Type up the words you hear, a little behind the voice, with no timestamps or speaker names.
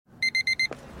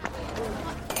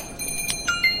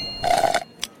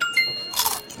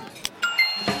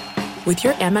With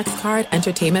your Amex card,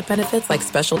 entertainment benefits like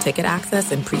special ticket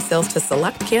access and pre-sales to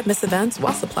select can't-miss events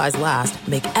while supplies last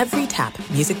make every tap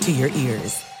music to your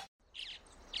ears.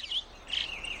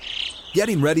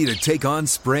 Getting ready to take on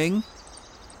spring?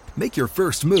 Make your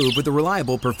first move with the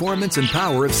reliable performance and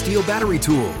power of Steel battery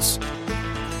tools.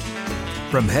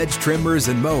 From hedge trimmers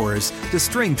and mowers to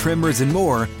string trimmers and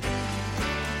more,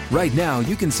 right now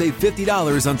you can save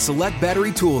 $50 on select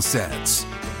battery tool sets.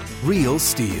 Real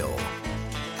Steel.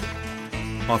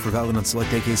 Offer valid on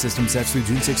select AK system sets through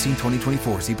June 16,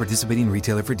 2024. See participating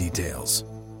retailer for details.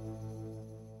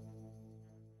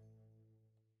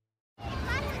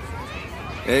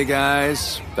 Hey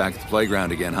guys, back at the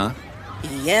playground again, huh?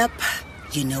 Yep.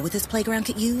 You know what this playground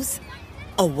could use?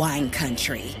 A wine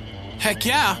country. Heck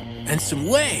yeah, and some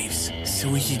waves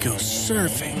so we could go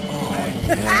surfing. Oh,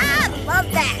 yeah.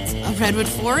 Love that. A redwood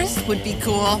forest would be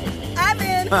cool. I'm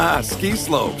in. Ski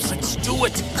slopes. Let's do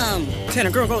it. Can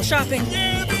a girl go shopping?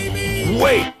 Yeah, baby.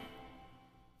 Wait.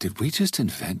 Did we just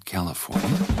invent California?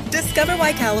 Discover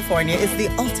why California is the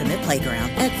ultimate playground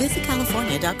at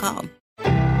visitcalifornia.com.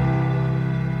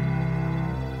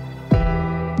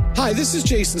 Hi, this is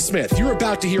Jason Smith. You're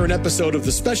about to hear an episode of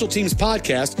the Special Teams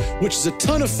Podcast, which is a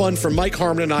ton of fun for Mike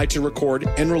Harmon and I to record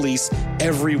and release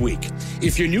every week.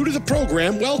 If you're new to the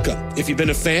program, welcome. If you've been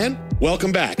a fan,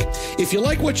 welcome back. If you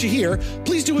like what you hear,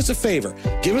 please do us a favor.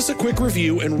 Give us a quick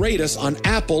review and rate us on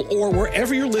Apple or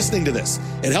wherever you're listening to this.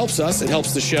 It helps us, it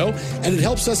helps the show, and it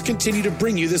helps us continue to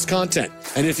bring you this content.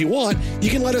 And if you want,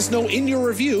 you can let us know in your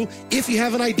review if you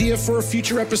have an idea for a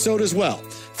future episode as well.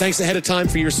 Thanks ahead of time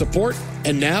for your support.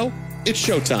 And now, it's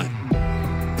showtime.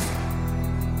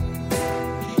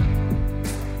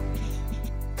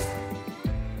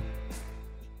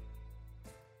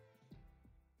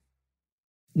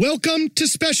 Welcome to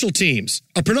Special Teams,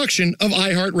 a production of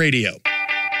iHeartRadio.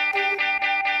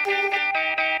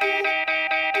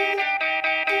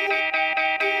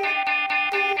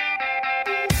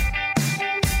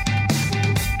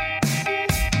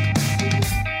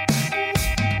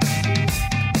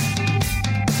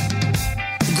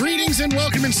 And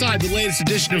welcome inside the latest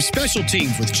edition of Special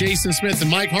Teams with Jason Smith and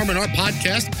Mike Harmon, our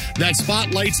podcast that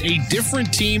spotlights a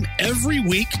different team every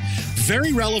week.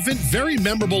 Very relevant, very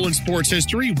memorable in sports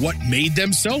history. What made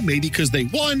them so? Maybe because they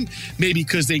won, maybe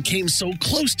because they came so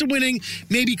close to winning,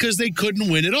 maybe because they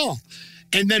couldn't win at all.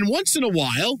 And then once in a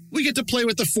while, we get to play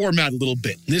with the format a little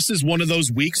bit. This is one of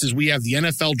those weeks as we have the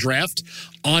NFL draft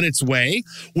on its way,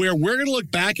 where we're going to look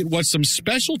back at what some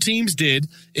special teams did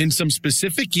in some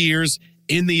specific years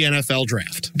in the NFL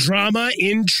draft. Drama,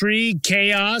 intrigue,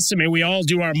 chaos. I mean, we all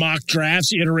do our mock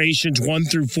drafts, iterations 1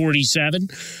 through 47.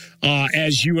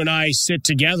 As you and I sit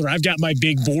together, I've got my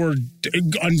big board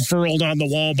unfurled on the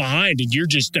wall behind, and you're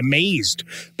just amazed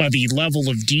by the level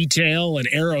of detail and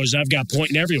arrows I've got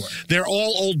pointing everywhere. They're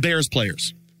all old Bears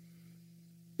players.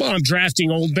 Well, I'm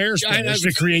drafting old Bears players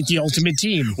to create the ultimate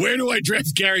team. Where do I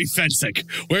draft Gary Fensick?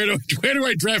 Where do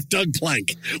I draft Doug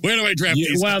Plank? Where do I draft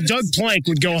these guys? Doug Plank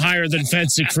would go higher than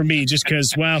Fensick for me just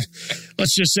because, well,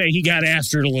 let's just say he got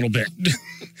after it a little bit.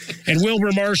 And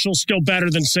Wilbur Marshall's still better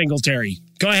than Singletary.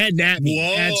 Go ahead and at me.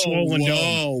 Add Swollen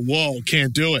Dome. Whoa.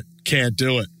 Can't do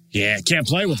it. Yeah, can't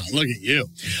play with them. Look at you.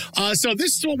 So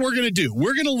this is what we're going to do.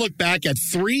 We're going to look back at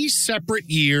 3 separate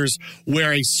years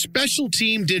where a special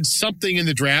team did something in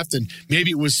the draft, and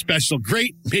maybe it was special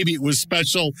great, maybe it was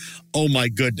special, oh my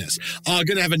goodness. Going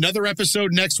to have another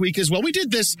episode next week as well. We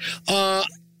did this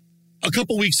a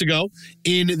couple weeks ago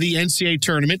in the NCAA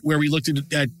tournament where we looked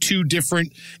at 2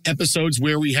 different episodes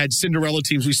where we had Cinderella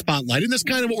teams we spotlighted. And that's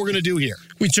kind of what we're going to do here.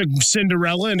 We took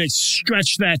Cinderella and it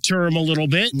stretched that term a little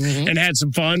bit and had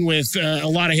some fun with a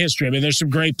lot of history. I mean, there's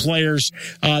some great players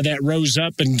that rose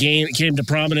up and came to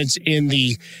prominence in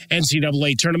the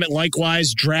NCAA tournament.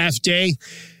 Likewise, draft day.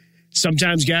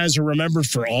 Sometimes guys are remembered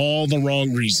for all the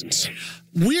wrong reasons.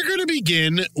 We're going to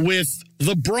begin with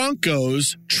the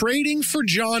Broncos trading for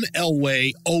John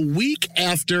Elway a week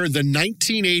after the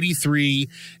 1983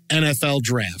 NFL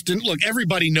draft. And look,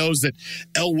 everybody knows that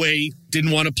Elway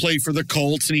didn't want to play for the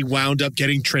Colts, and he wound up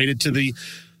getting traded to the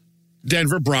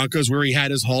Denver Broncos, where he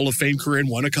had his Hall of Fame career and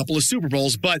won a couple of Super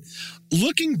Bowls. But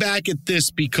looking back at this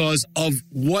because of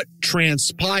what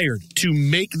transpired to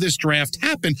make this draft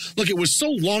happen, look, it was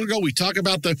so long ago. We talk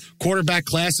about the quarterback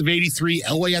class of 83,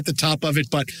 Elway at the top of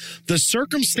it, but the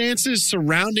circumstances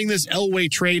surrounding this Elway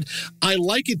trade, I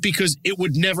like it because it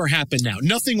would never happen now.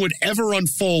 Nothing would ever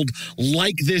unfold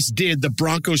like this did, the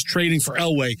Broncos trading for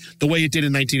Elway the way it did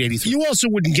in 1983. You also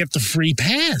wouldn't get the free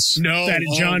pass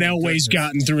that John Elway's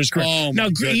gotten through his career. Now,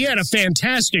 he had a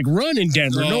fantastic run in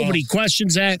Denver. Nobody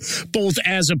questions that, both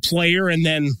as a player and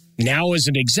then now as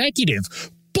an executive.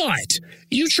 But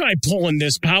you try pulling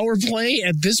this power play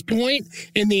at this point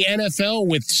in the NFL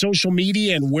with social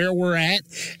media and where we're at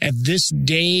this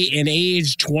day and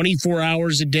age, 24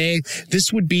 hours a day.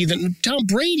 This would be Tom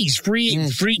Brady's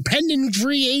pending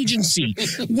free agency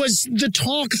was the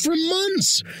talk for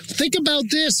months. Think about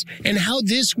this and how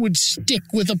this would stick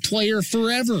with a player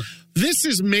forever. This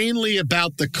is mainly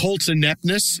about the Colts'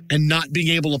 ineptness and not being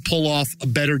able to pull off a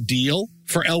better deal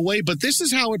for Elway, but this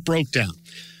is how it broke down.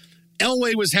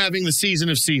 Elway was having the season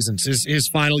of seasons, his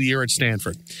final year at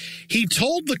Stanford. He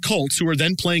told the Colts, who were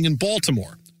then playing in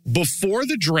Baltimore, before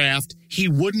the draft, he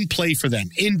wouldn't play for them.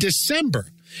 In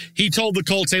December, he told the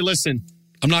Colts, hey, listen,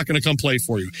 I'm not going to come play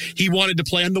for you. He wanted to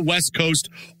play on the West Coast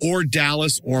or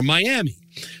Dallas or Miami.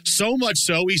 So much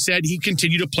so, he said he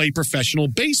continued to play professional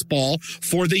baseball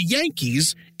for the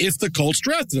Yankees if the Colts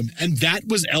drafted him. And that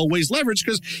was Elway's leverage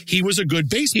because he was a good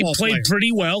baseball player. He played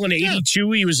pretty well. In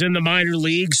 82, He was in the minor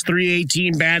leagues,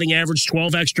 .318 batting average,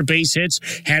 12 extra base hits,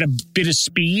 had a bit of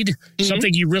speed,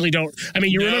 something you really don't. I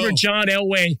mean, you remember John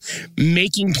Elway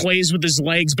making plays with his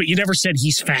legs, but you never said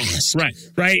he's fast.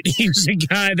 Right? He was a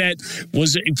guy that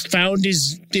found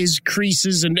his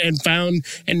creases and found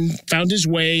his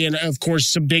way, and of course,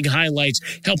 some big highlights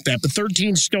helped that. But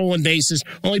 13 stolen bases,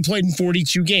 only played in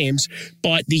 42 games.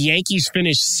 But the Yankees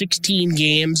finished 16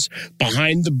 games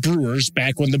behind the Brewers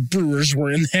back when the Brewers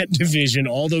were in that division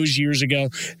all those years ago,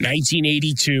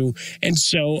 1982. And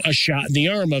so a shot in the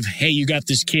arm of, hey, you got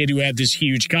this kid who had this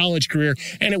huge college career,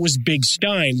 and it was Big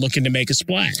Stein looking to make a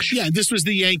splash. Yeah, this was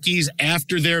the Yankees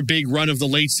after their big run of the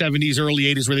late 70s, early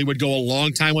 80s, where they would go a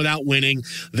long time without winning.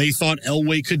 They thought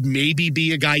Elway could maybe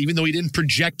be a guy, even though he didn't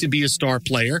project to be a star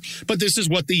player, but this is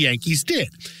what the Yankees did.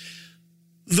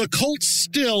 The Colts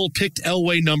still picked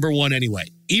Elway number one anyway.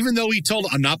 Even though he told,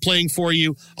 I'm not playing for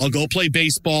you, I'll go play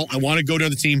baseball, I want to go to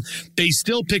the team, they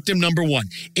still picked him number one.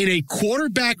 In a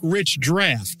quarterback-rich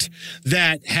draft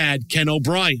that had Ken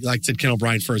O'Brien, like I said Ken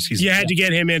O'Brien first. You had to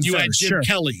get him in first. You had Jim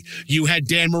Kelly, you had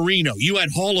Dan Marino, you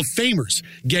had Hall of Famers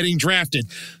getting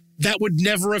drafted. That would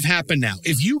never have happened now.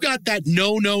 If you got that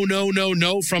no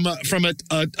from a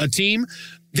team,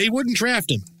 they wouldn't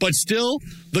draft him. But still,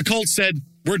 the Colts said,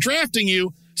 we're drafting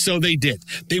you, so they did.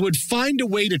 They would find a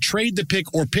way to trade the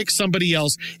pick or pick somebody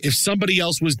else if somebody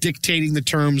else was dictating the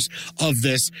terms of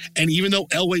this. And even though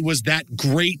Elway was that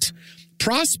great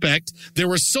prospect, there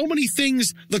were so many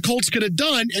things the Colts could have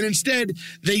done, and instead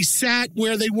they sat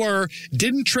where they were,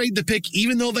 didn't trade the pick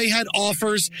even though they had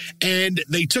offers, and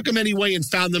they took them anyway and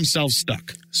found themselves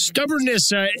stuck. Stubbornness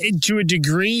to a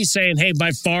degree, saying, hey, by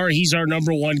far he's our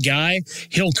number one guy,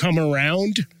 he'll come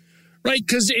around, right?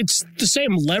 Because it's the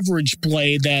same leverage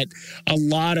play that a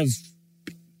lot of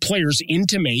players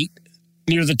intimate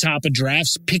near the top of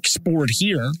drafts, pick sport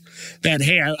here, that,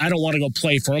 hey, I don't want to go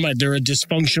play for them. They're a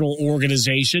dysfunctional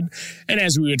organization. And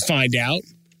as we would find out,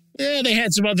 they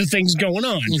had some other things going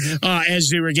on as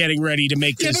they were getting ready to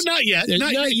make this. Yeah, but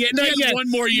not yet. Not yet. One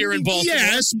more year in Baltimore.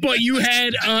 Yes, but you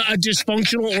had a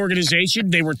dysfunctional organization.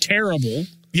 They were terrible.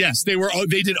 Yes, they were.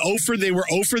 They did 0 for. They were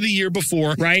 0 for the year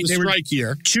before, right? The strike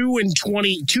year.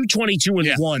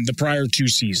 2-22-1 the prior two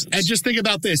seasons. And just think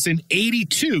about this: in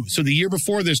 '82, so the year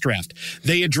before this draft,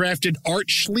 they had drafted Art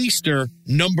Schlichter,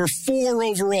 number 4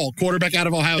 overall, quarterback out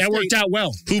of Ohio State. That worked out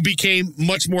well. Who became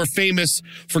much more famous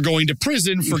for going to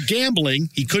prison for gambling.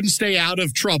 He couldn't stay out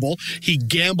of trouble. He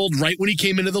gambled right when he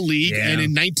came into the league, and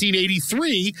in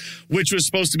 1983, which was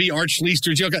supposed to be Art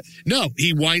Schlichter's jail, no,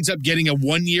 he winds up getting a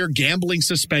 1-year gambling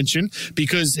suspension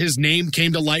because his name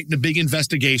came to light in a big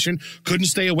investigation, couldn't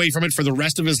stay away from it for the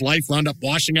rest of his life, wound up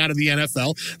washing out of the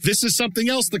NFL. This is something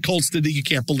else the Colts did that you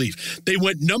can't believe. They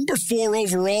went number 4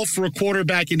 overall for a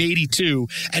quarterback in '82,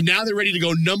 and now they're ready to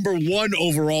go number 1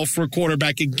 overall for a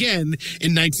quarterback again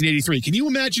in 1983. Can you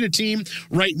imagine a team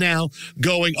right now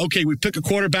going, okay, we pick a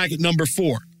quarterback at number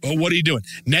 4. Well, what are you doing?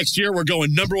 Next year, we're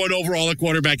going number 1 overall at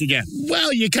quarterback again.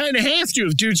 Well, you kind of have to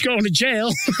if dude's going to jail.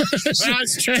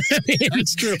 That's true.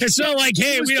 That's true. It's not like,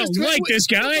 hey, we don't like this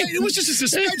guy. It was just a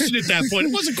suspension at that point.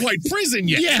 It wasn't quite prison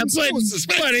yet. Yeah, but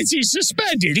he's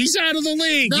suspended. He's out of the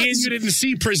league. You didn't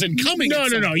see prison coming.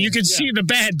 No. You could see the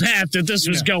bad path that this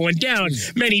was going down.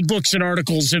 Many books and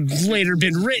articles have later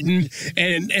been written,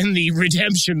 and the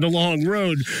redemption, the long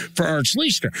road for Art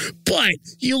Schlichter. But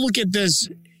you look at this.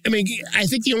 I mean, I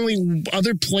think the only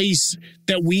other place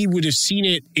that we would have seen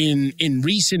it in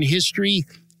recent history,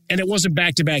 and it wasn't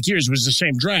back-to-back years, it was the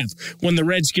same draft, when the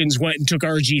Redskins went and took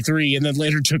RG3 and then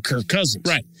later took Kirk Cousins.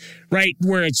 Right,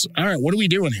 where it's, all right, what are we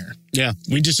doing here? Yeah.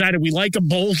 We decided we like them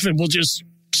both and we'll just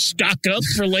stock up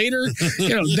for later.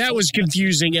 That was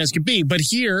confusing as could be. But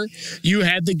here, you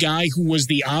had the guy who was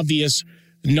the obvious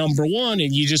number 1,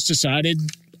 and you just decided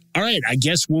all right, I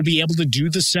guess we'll be able to do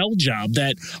the sell job,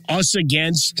 that us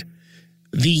against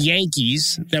the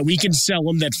Yankees, that we can sell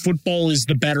them that football is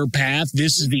the better path.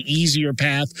 This is the easier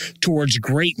path towards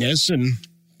greatness. And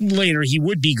later he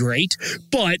would be great,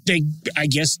 but they, I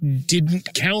guess,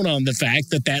 didn't count on the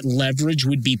fact that leverage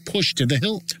would be pushed to the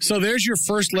hilt. So there's your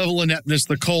first level of ineptness.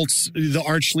 The Colts, the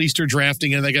Art Schlichter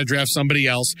drafting, and they got to draft somebody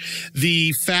else.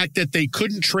 The fact that they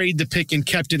couldn't trade the pick and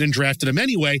kept it and drafted him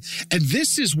anyway. And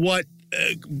this is what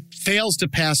fails to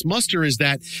pass muster, is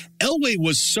that Elway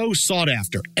was so sought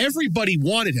after. Everybody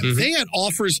wanted him. Mm-hmm. They had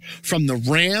offers from the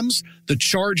Rams, the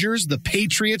Chargers, the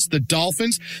Patriots, the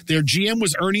Dolphins. Their GM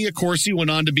was Ernie Accorsi, went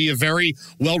on to be a very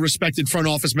well-respected front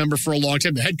office member for a long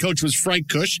time. The head coach was Frank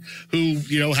Kush, who,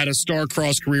 had a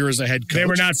star-crossed career as a head coach. They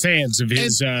were not fans of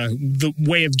his the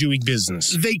way of doing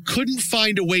business. They couldn't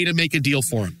find a way to make a deal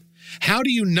for him. How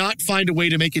do you not find a way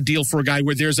to make a deal for a guy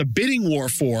where there's a bidding war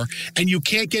for, and you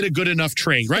can't get a good enough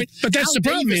trade, right? But that's the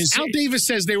problem is... Al Davis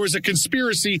says there was a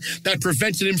conspiracy that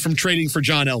prevented him from trading for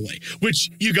John Elway, which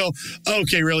you go,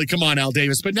 okay, really, come on, Al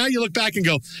Davis. But now you look back and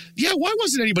go, yeah, why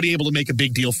wasn't anybody able to make a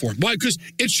big deal for him? Why? Because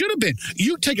it should have been.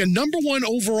 You take a number one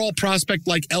overall prospect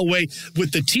like Elway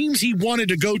with the teams he wanted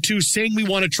to go to saying we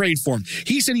want to trade for him.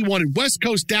 He said he wanted West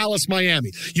Coast, Dallas,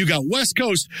 Miami. You got West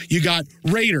Coast, you got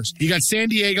Raiders, you got San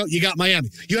Diego, you got Miami.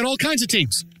 You had all kinds of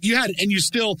teams. You had it, and you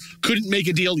still couldn't make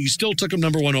a deal. You still took him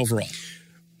number one overall.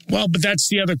 Well, but that's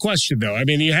the other question, though. I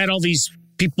mean, you had all these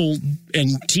people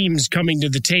and teams coming to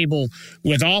the table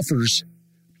with offers.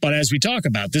 But as we talk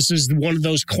about, this is one of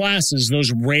those classes,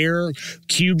 those rare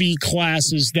QB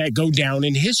classes that go down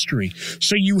in history.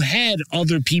 So you had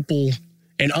other people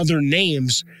and other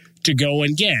names to go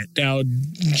and get. Now,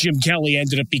 Jim Kelly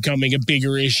ended up becoming a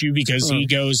bigger issue because he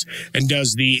goes and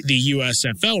does the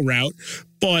USFL route.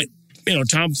 But,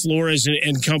 Tom Flores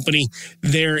and company,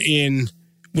 they're in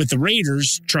with the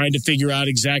Raiders trying to figure out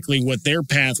exactly what their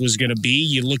path was going to be.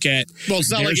 You look at Well,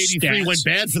 it's not like 83 went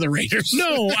bad for the Raiders.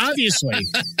 No, obviously.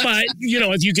 But,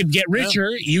 if you could get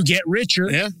richer, you get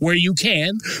richer where you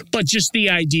can. But just the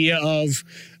idea of,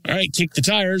 all right, kick the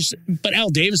tires. But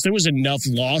Al Davis, there was enough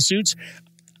lawsuits.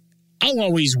 I'll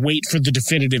always wait for the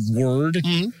definitive word.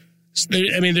 Mm-hmm.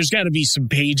 I mean, there's got to be some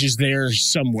pages there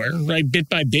somewhere, right? Bit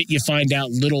by bit, you find out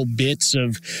little bits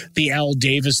of the Al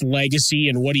Davis legacy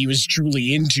and what he was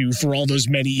truly into for all those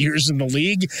many years in the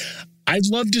league. I'd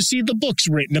love to see the books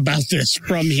written about this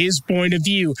from his point of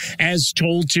view as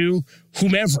told to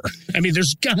whomever. I mean,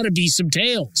 there's got to be some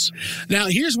tales. Now,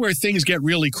 here's where things get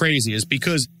really crazy, is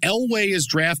because Elway is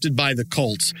drafted by the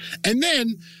Colts, and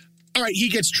then all right, he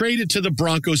gets traded to the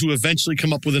Broncos, who eventually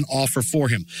come up with an offer for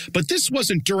him. But this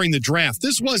wasn't during the draft.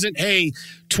 This wasn't,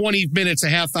 20 minutes, a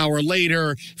half hour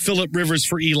later, Phillip Rivers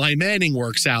for Eli Manning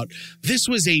works out. This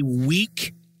was a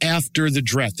week after the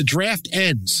draft. The draft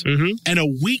ends, and a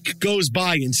week goes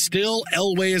by, and still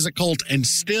Elway is a Colt, and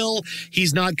still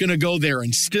he's not going to go there,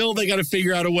 and still they got to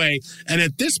figure out a way. And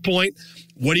at this point,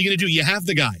 what are you going to do? You have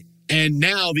the guy. And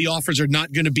now the offers are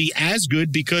not going to be as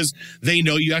good because they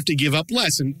know you have to give up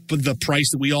less. And the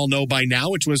price that we all know by now,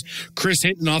 which was Chris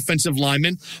Hinton, offensive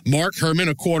lineman, Mark Herman,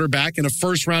 a quarterback, and a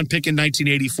first-round pick in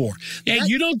 1984. Yeah,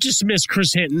 you don't dismiss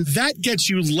Chris Hinton. That gets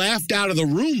you laughed out of the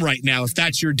room right now if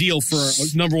that's your deal for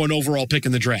a number one overall pick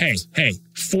in the draft. Hey,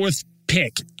 fourth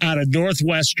pick out of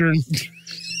Northwestern.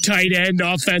 Tight end,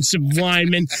 offensive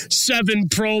lineman, 7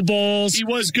 Pro Bowls. He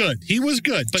was good.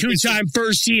 But 2-time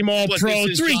first-team All-Pro,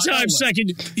 3-time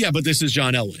second. Yeah, but this is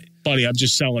John Elway. Buddy, I'm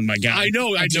just selling my guy. I know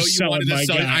you wanted to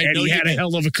sell. I know he had a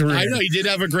hell of a career. I know he did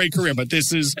have a great career, but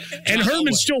this is and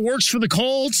Herman still works for the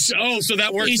Colts. Oh, so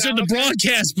that works. He's in the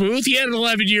broadcast booth. He had an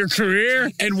 11-year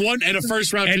career and a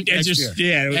first round pick next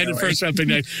year. And a first round pick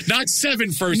next. Not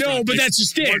 7 first. No, but that's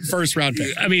just it. 1 first round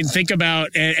pick. I mean, think about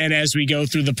and as we go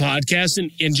through the podcast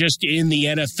and just in the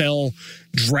NFL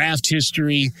draft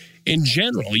history. In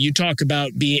general, you talk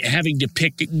about having to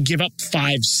give up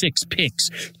 5-6 picks,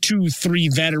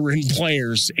 2-3 veteran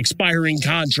players, expiring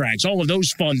contracts, all of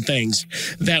those fun things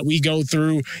that we go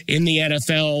through in the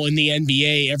NFL, in the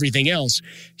NBA, everything else.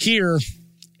 Here,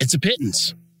 it's a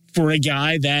pittance for a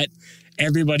guy that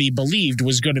everybody believed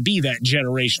was going to be that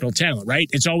generational talent, right?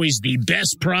 It's always the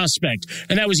best prospect.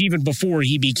 And that was even before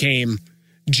he became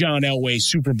John Elway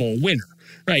Super Bowl winner,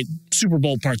 right? Super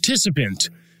Bowl participant.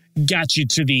 Got you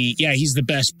to he's the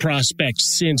best prospect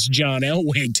since John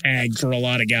Elway tag for a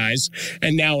lot of guys.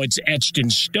 And now it's etched in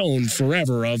stone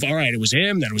forever of, all right, it was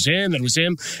him, that was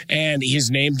him. And his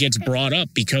name gets brought up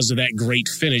because of that great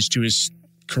finish to his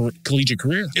collegiate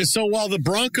career. So while the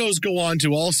Broncos go on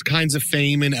to all kinds of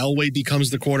fame and Elway becomes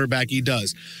the quarterback he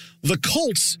does, the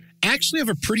Colts actually have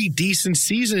a pretty decent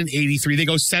season in 83. They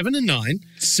go 7-9.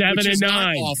 7-9.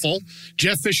 Not awful.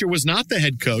 Jeff Fisher was not the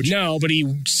head coach. No, but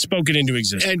he spoke it into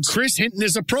existence. And Chris Hinton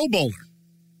is a Pro Bowler.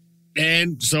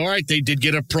 And so, all right, they did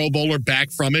get a Pro Bowler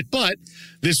back from it, but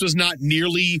this was not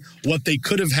nearly what they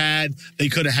could have had. They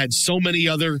could have had so many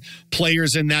other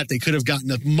players in that. They could have gotten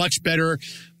a much better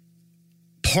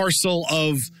parcel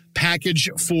of package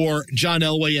for John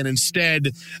Elway, and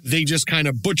instead they just kind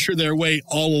of butcher their way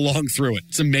all along through it.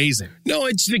 It's amazing. No,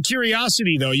 it's the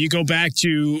curiosity, though. You go back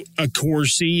to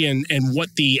Accorsi and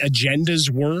what the agendas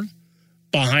were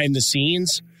behind the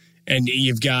scenes, and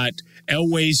you've got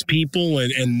Elway's people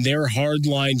and their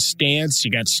hardline stance.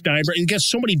 You got Steinbrenner. You got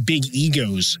so many big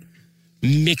egos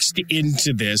mixed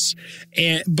into this.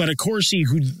 But Accorsi,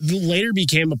 who later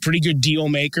became a pretty good deal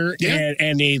maker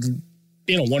and a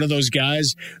one of those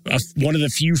guys, one of the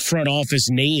few front office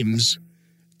names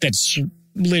that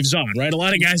lives on, right? A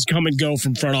lot of guys come and go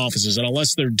from front offices, and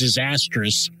unless they're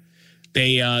disastrous,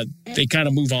 they kind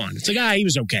of move on. It's like, he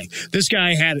was okay. This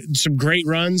guy had some great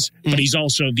runs, but he's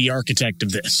also the architect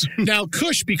of this. Now,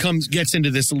 Cush gets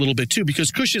into this a little bit, too,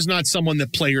 because Cush is not someone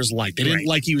that players like. They didn't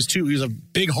like he was a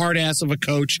big hard ass of a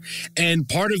coach, and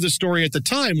part of the story at the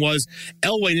time was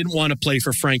Elway didn't want to play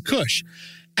for Frank Cush.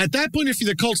 At that point, if you're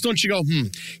the Colts, don't you go,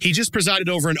 he just presided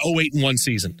over an 0-8-1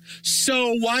 season.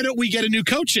 So why don't we get a new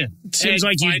coach in? Seems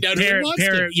like you pair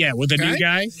with a new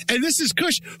guy. And this is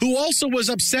Cush, who also was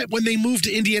upset when they moved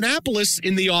to Indianapolis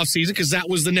in the offseason, because that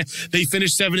was they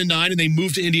finished 7-9 and they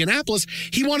moved to Indianapolis.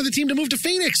 He wanted the team to move to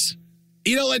Phoenix.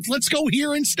 Let's go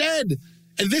here instead.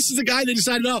 And this is the guy that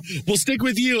decided, no, we'll stick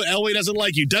with you. Elway doesn't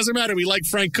like you. Doesn't matter. We like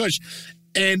Frank Cush.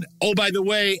 And, oh, by the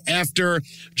way, after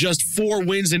just 4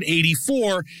 wins in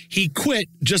 84, he quit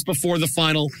just before the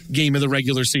final game of the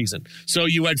regular season. So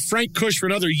you had Frank Cush for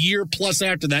another year plus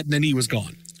after that, and then he was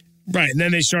gone. Right, and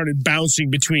then they started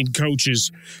bouncing between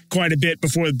coaches quite a bit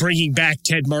before bringing back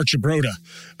Ted Marchibroda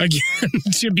again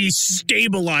to be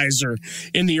stabilizer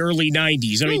in the early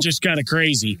 90s. I mean, just kind of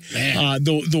crazy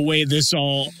the way this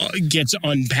all gets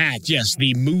unpacked. Yes,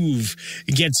 the move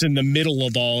gets in the middle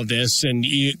of all of this, and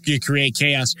you create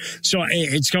chaos. So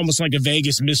it's almost like a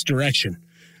Vegas misdirection.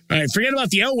 All right, forget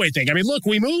about the Elway thing. I mean, look,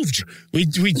 we moved. We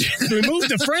moved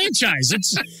the franchise.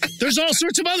 There's all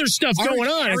sorts of other stuff going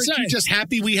on. Aren't you just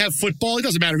happy we have football? It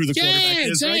doesn't matter who the quarterback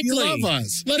is. Exactly. Right? You love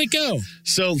us. Let it go.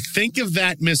 So think of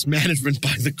that mismanagement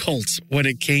by the Colts when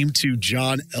it came to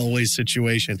John Elway's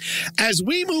situation. As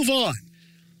we move on,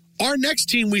 our next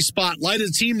team we spotlight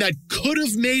is a team that could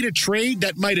have made a trade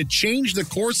that might have changed the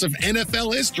course of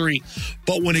NFL history,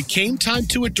 but when it came time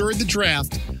to it during the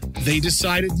draft, they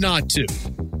decided not to.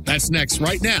 That's next,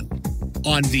 right now,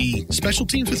 on the Special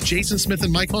Teams with Jason Smith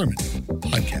and Mike Harmon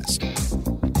podcast.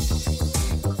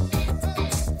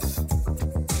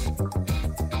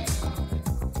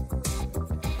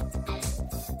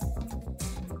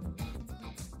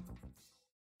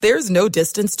 There's no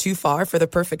distance too far for the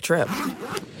perfect trip.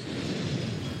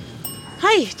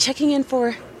 Hi, checking in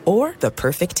for... Or the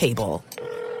perfect table.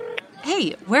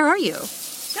 Hey, where are you?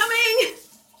 Coming!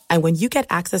 And when you get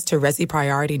access to Resi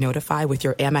Priority Notify with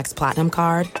your Amex Platinum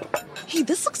card... Hey,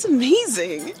 this looks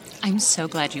amazing. I'm so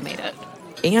glad you made it.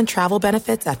 And travel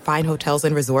benefits at fine hotels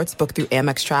and resorts booked through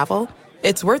Amex Travel,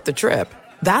 it's worth the trip.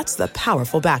 That's the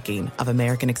powerful backing of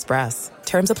American Express.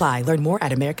 Terms apply. Learn more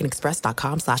at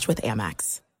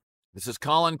americanexpress.com/withAmex. This is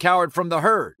Colin Cowherd from The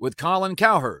Herd with Colin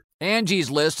Cowherd. Angie's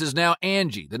List is now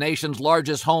Angie, the nation's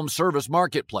largest home service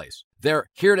marketplace. They're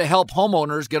here to help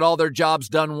homeowners get all their jobs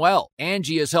done well.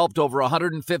 Angie has helped over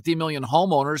 150 million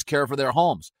homeowners care for their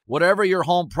homes. Whatever your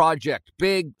home project,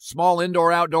 big, small,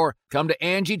 indoor, outdoor, come to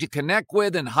Angie to connect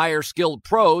with and hire skilled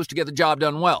pros to get the job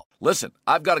done well. Listen,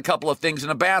 I've got a couple of things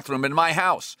in a bathroom in my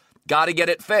house. Got to get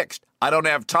it fixed. I don't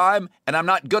have time, and I'm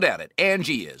not good at it.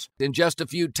 Angie is. In just a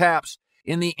few taps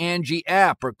in the Angie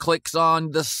app or clicks on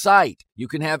the site, you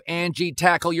can have Angie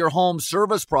tackle your home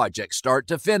service project start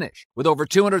to finish. With over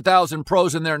 200,000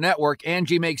 pros in their network,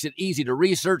 Angie makes it easy to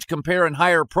research, compare, and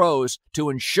hire pros to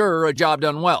ensure a job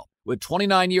done well. With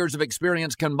 29 years of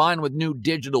experience combined with new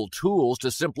digital tools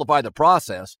to simplify the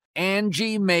process,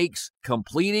 Angie makes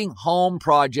completing home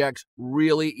projects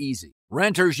really easy.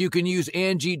 Renters, you can use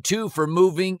Angie too for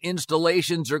moving,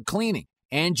 installations, or cleaning.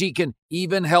 Angie can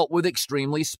even help with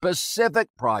extremely specific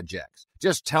projects.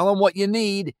 Just tell them what you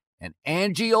need, and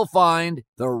Angie will find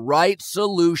the right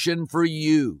solution for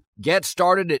you. Get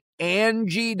started at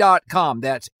Angie.com.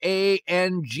 That's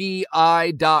ANGI.com,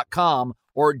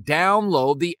 or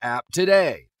download the app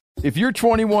today. If you're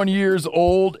 21 years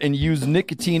old and use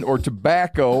nicotine or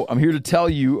tobacco, I'm here to tell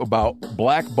you about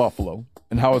Black Buffalo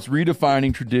and how it's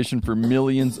redefining tradition for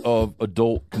millions of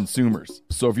adult consumers.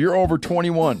 So if you're over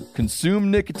 21, consume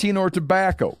nicotine or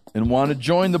tobacco, and want to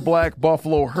join the Black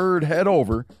Buffalo herd, head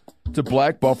over to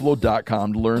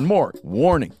blackbuffalo.com to learn more.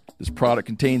 Warning, this product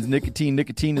contains nicotine.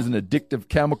 Nicotine is an addictive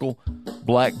chemical.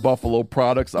 Black Buffalo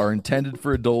products are intended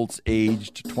for adults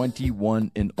aged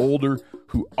 21 and older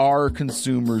who are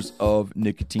consumers of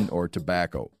nicotine or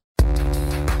tobacco.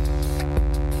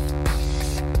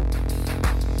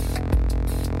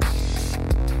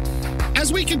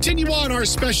 As we continue on our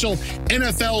special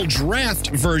NFL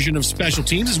draft version of special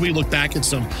teams, as we look back at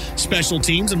some special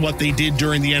teams and what they did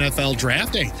during the NFL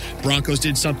draft. Hey, Broncos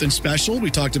did something special. We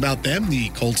talked about them. The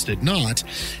Colts did not.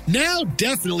 Now,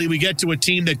 definitely, we get to a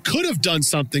team that could have done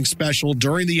something special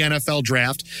during the NFL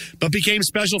draft, but became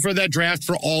special for that draft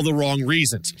for all the wrong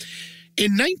reasons.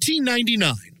 In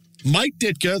 1999, Mike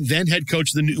Ditka, then head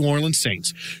coach of the New Orleans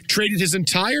Saints, traded his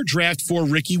entire draft for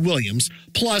Ricky Williams,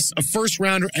 plus a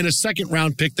first-rounder and a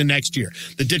second-round pick the next year.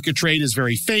 The Ditka trade is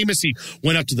very famous. He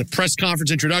went up to the press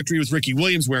conference introductory with Ricky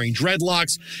Williams wearing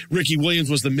dreadlocks. Ricky Williams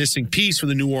was the missing piece for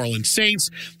the New Orleans Saints.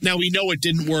 Now, we know it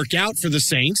didn't work out for the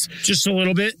Saints. Just a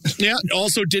little bit. Yeah, it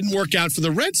also didn't work out for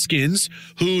the Redskins,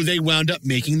 who they wound up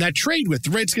making that trade with. The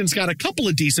Redskins got a couple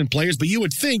of decent players, but you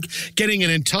would think getting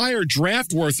an entire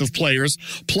draft worth of players,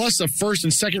 plus a first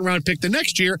and second round pick the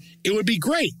next year, it would be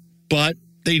great. But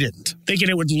they didn't. Thinking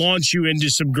it would launch you into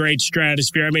some great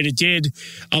stratosphere. I mean, it did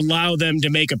allow them to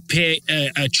make a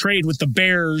trade with the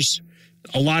Bears,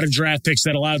 a lot of draft picks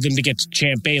that allowed them to get to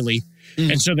Champ Bailey.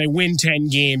 Mm-hmm. And so they win 10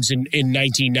 games in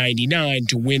 1999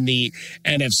 to win the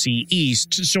NFC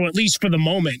East. So at least for the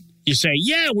moment, you say,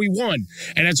 yeah, we won.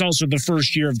 And that's also the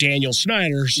first year of Daniel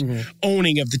Snyder's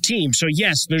owning of the team. So,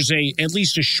 yes, there's at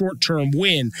least a short-term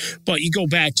win. But you go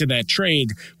back to that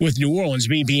trade with New Orleans,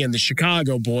 me being the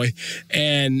Chicago boy,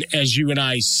 and as you and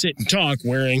I sit and talk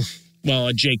wearing, well,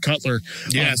 a Jay Cutler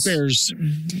Bears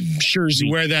jersey.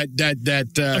 You wear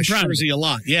that jersey a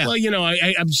lot, yeah. Well, you know,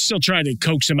 I'm still trying to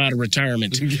coax him out of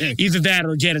retirement. Either that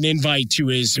or get an invite to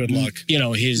his, good luck,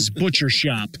 his butcher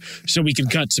shop so we can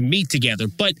cut some meat together.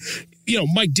 But,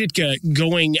 Mike Ditka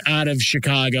going out of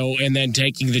Chicago and then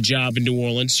taking the job in New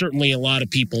Orleans, certainly a lot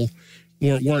of people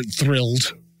weren't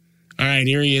thrilled. All right,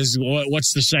 here he is.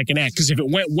 What's the second act? Because if it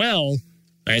went well,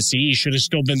 I see he should have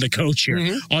still been the coach here.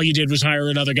 Mm-hmm. All you did was hire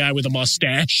another guy with a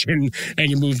mustache and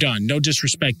you moved on. No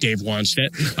disrespect, Dave Wanstead,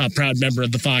 a proud member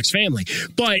of the Fox family.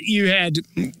 But you had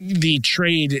the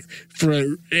trade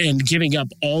and giving up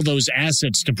all those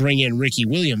assets to bring in Ricky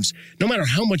Williams. No matter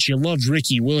how much you loved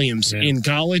Ricky Williams in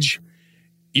college,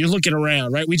 you're looking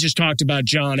around, right? We just talked about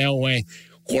John Elway.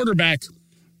 Quarterback,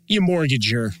 you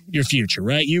mortgage your future,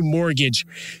 right? You mortgage,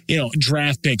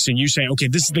 draft picks, and you say, okay,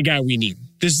 this is the guy we need.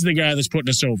 This is the guy that's putting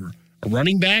us over. A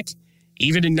running back,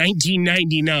 even in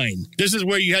 1999. This is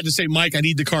where you had to say, Mike, I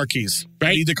need the car keys. Right?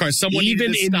 I need the car. Someone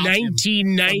even in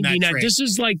 1999. This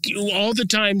is like all the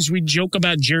times we joke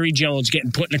about Jerry Jones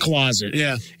getting put in a closet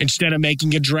instead of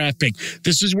making a draft pick.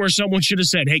 This is where someone should have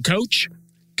said, hey, Coach,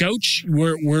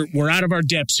 we're out of our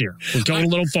depths here. We're going a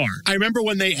little far. I remember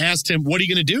when they asked him, what are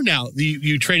you going to do now?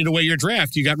 You traded away your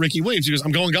draft. You got Ricky Williams. He goes,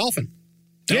 I'm going golfing.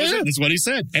 That's what he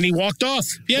said. And he walked off.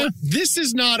 Yeah. Well, this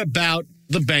is not about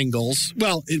the Bengals.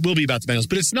 Well, it will be about the Bengals,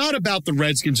 but it's not about the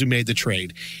Redskins who made the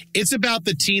trade. It's about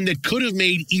the team that could have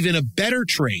made even a better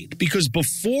trade, because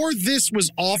before this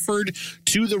was offered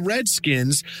to the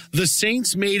Redskins, the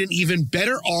Saints made an even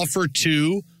better offer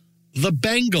to the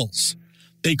Bengals.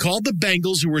 They called the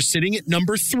Bengals, who were sitting at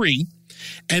number 3,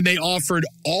 and they offered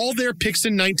all their picks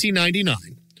in 1999,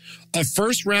 a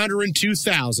first-rounder in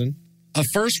 2000, a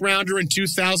first-rounder in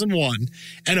 2001,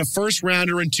 and a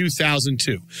first-rounder in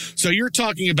 2002. So you're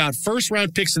talking about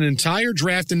first-round picks in an entire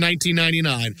draft in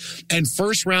 1999 and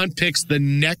first-round picks the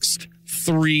next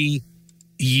 3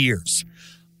 years.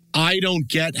 I don't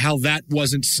get how that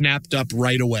wasn't snapped up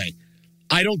right away.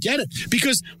 I don't get it,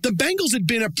 because the Bengals had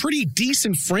been a pretty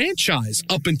decent franchise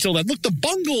up until that. Look, the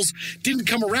Bungles didn't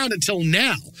come around until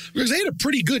now, because they had a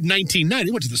pretty good 1990.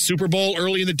 They went to the Super Bowl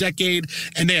early in the decade,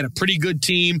 and they had a pretty good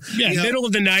team. Yeah, middle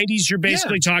of the 90s, you're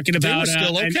basically talking about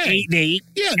an 8-8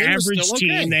 average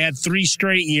team. They had 3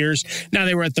 straight years. Now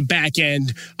they were at the back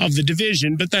end of the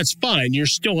division, but that's fine. You're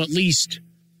still at least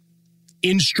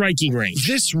in striking range.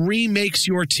 This remakes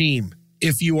your team.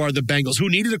 If you are the Bengals, who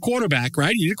needed a quarterback,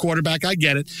 right? You need a quarterback, I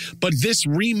get it. But this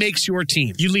remakes your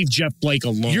team. You leave Jeff Blake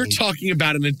alone. You're talking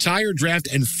about an entire draft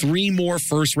and 3 more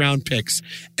first-round picks,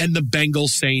 and the Bengals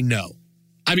say no.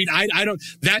 I mean, I don't.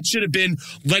 That should have been,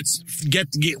 let's get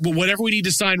whatever we need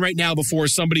to sign right now before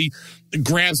somebody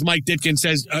grabs Mike Ditka and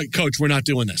says, Coach, we're not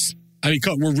doing this. I mean,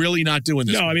 Coach, we're really not doing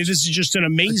this. No, I mean, this is just an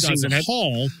amazing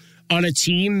haul on a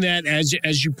team that,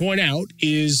 as you point out,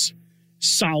 is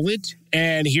solid.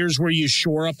 And here's where you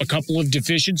shore up a couple of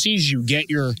deficiencies. You get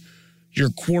your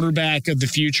quarterback of the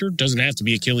future. Doesn't have to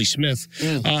be Achilles Smith,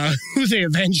 who they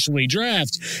eventually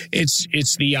draft.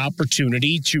 It's the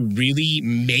opportunity to really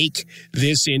make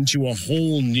this into a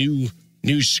whole new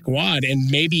squad.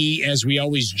 And maybe, as we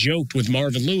always joked with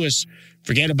Marvin Lewis,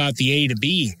 forget about the A to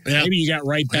B. Yeah. Maybe you got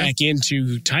right back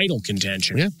into title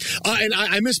contention. Yeah. And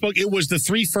I misspoke. It was the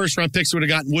 3 first-round picks would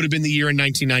have been the year in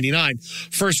 1999.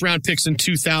 First-round picks in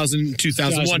 2000,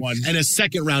 2001, and a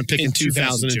second-round pick in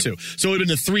 2002. So it would have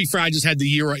been the 3 for, I just had the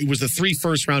year. It was the 3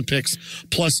 first-round picks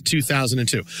plus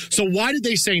 2002. So why did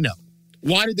they say no?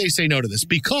 Why did they say no to this?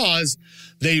 Because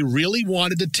they really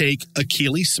wanted to take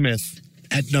Achilles Smith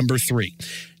at number 3.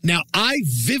 Now, I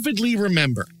vividly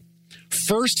remember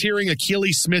first hearing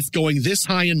Achilles Smith going this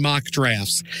high in mock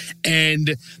drafts.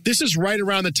 And this is right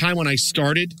around the time when I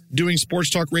started doing sports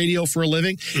talk radio for a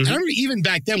living. And I remember even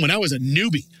back then when I was a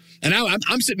newbie, and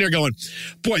I'm sitting there going,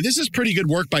 boy, this is pretty good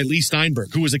work by Lee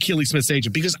Steinberg, who was Achilles Smith's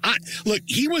agent. Because,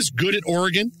 he was good at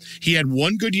Oregon. He had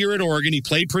one good year at Oregon. He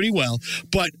played pretty well.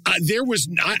 But I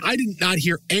did not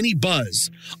hear any buzz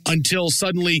until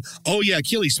suddenly, oh, yeah,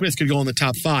 Achilles Smith could go in the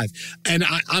top 5. And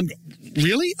I'm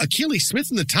really? Achilles Smith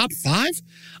in the top 5?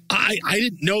 I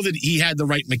didn't know that he had the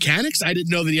right mechanics. I didn't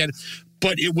know that he had...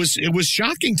 But it was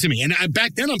shocking to me. And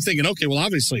back then I'm thinking, okay, well,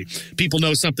 obviously people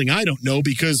know something I don't know,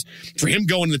 because for him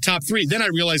going in the top 3, then I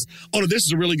realized, oh, no, this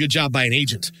is a really good job by an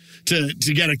agent to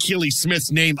get Achilles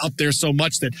Smith's name up there so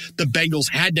much that the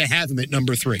Bengals had to have him at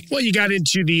number 3. Well, you got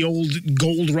into the old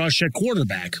gold rush at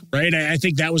quarterback, right? I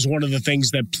think that was one of the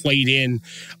things that played in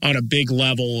on a big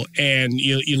level. And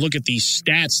you look at these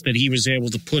stats that he was able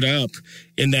to put up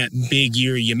in that big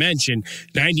year you mentioned,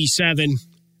 97.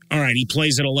 All right, he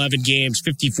plays in 11 games,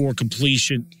 54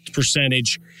 completion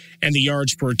percentage, and the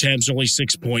yards per attempt is only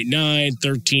 6.9,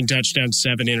 13 touchdowns,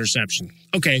 7 interceptions.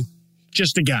 Okay,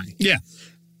 just a guy. Yeah.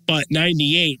 But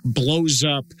 98 blows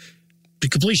up. The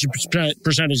completion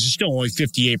percentage is still only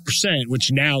 58%,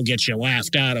 which now gets you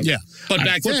laughed out of. Yeah, but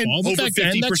back then, over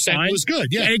 50% was good.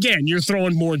 Yeah. And again, you're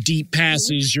throwing more deep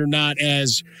passes. You're not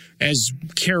as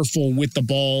careful with the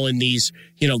ball in these,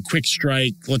 quick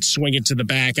strike, let's swing it to the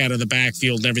back, out of the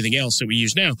backfield, and everything else that we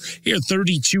use now. Here,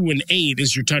 32-8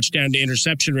 is your touchdown to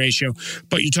interception ratio,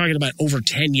 but you're talking about over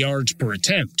 10 yards per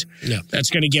attempt. Yeah. That's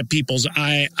going to get people's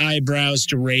eyebrows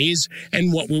to raise.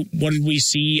 And what did we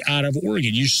see out of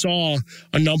Oregon? You saw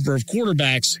a number of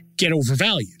quarterbacks get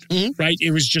overvalued, right?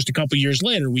 It was just a couple years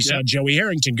later we saw Joey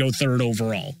Harrington go 3rd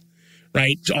overall,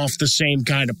 right? Off the same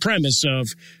kind of premise of,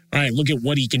 all right, look at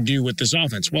what he can do with this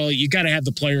offense. Well, you got to have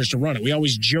the players to run it. We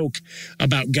always joke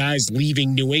about guys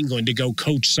leaving New England to go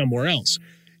coach somewhere else.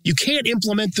 You can't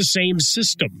implement the same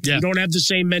system. Yeah. You don't have the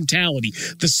same mentality,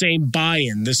 the same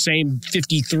buy-in, the same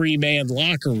 53-man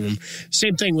locker room.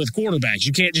 Same thing with quarterbacks.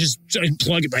 You can't just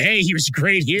plug it by, hey, he was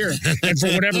great here. And for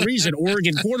whatever reason,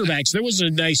 Oregon quarterbacks, there was a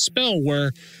nice spell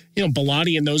where,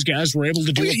 Bellotti and those guys were able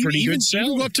to do a pretty good sell.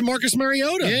 You go up to Marcus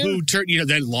Mariota, who turned,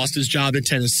 then lost his job in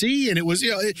Tennessee, and it was,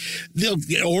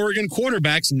 the Oregon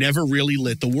quarterbacks never really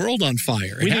lit the world on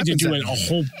fire. We need to do a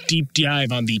whole deep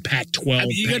dive on the Pac-12,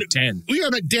 Pac-10. We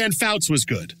got Dan Fouts was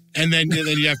good. And then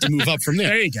you have to move up from there.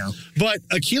 There you go. But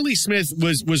Achilles Smith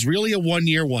was really a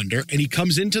one-year wonder, and he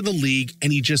comes into the league,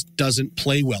 and he just doesn't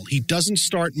play well. He doesn't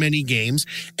start many games,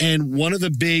 and one of the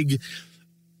big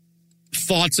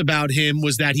thoughts about him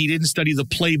was that he didn't study the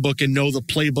playbook and know the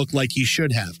playbook like he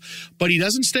should have. But he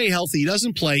doesn't stay healthy. He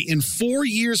doesn't play. In 4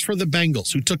 years for the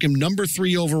Bengals, who took him number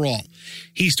 3 overall,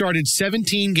 he started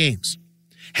 17 games.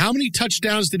 How many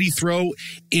touchdowns did he throw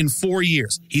in 4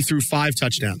 years? He threw 5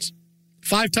 touchdowns.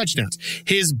 5 touchdowns.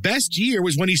 His best year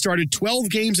was when he started 12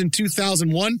 games in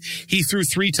 2001. He threw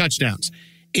 3 touchdowns.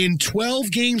 In 12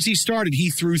 games he started, he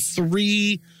threw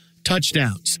 3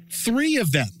 touchdowns. 3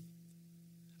 of them.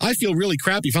 I feel really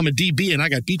crappy if I'm a DB and I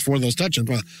got beat for one of those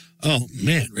touchdowns. Oh,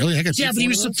 man, really? I got but he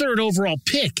was the 3rd overall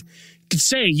pick. You could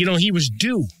say, he was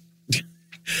due.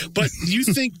 But you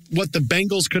think what the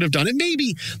Bengals could have done, and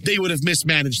maybe they would have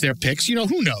mismanaged their picks,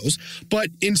 who knows. But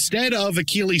instead of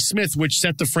Achilles Smith, which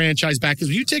set the franchise back, if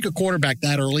you take a quarterback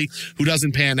that early who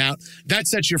doesn't pan out, that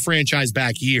sets your franchise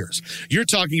back years. You're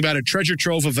talking about a treasure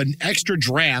trove of an extra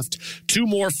draft, 2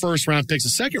 more first-round picks, a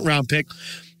second-round pick.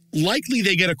 Likely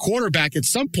they get a quarterback at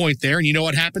some point there, and you know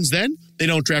what happens then? They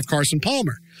don't draft Carson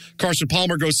Palmer. Carson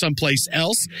Palmer goes someplace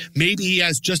else. Maybe he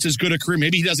has just as good a career.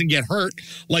 Maybe he doesn't get hurt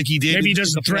like he did. Maybe he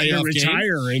doesn't threaten to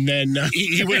retire and then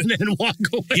he would and then walk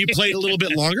away. He played a little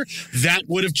bit longer. That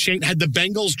would have changed had the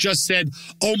Bengals just said,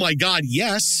 "Oh my God,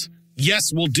 yes,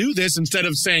 we'll do this," instead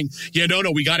of saying, "Yeah,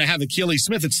 no, we got to have Akili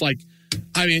Smith." It's like,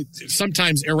 I mean,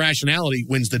 sometimes irrationality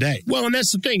wins the day. Well, and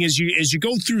that's the thing, as you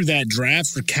go through that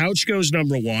draft, the couch goes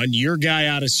number 1. Your guy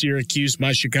out of Syracuse,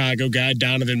 my Chicago guy,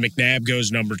 Donovan McNabb,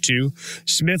 goes number 2.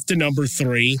 Smith to number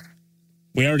 3.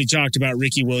 We already talked about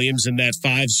Ricky Williams in that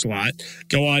 5 slot.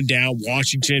 Go on down,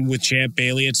 Washington with Champ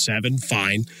Bailey at 7,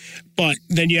 fine. But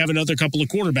then you have another couple of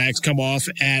quarterbacks come off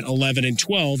at 11 and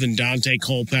 12, and Dante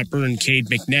Culpepper and Cade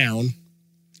McNown.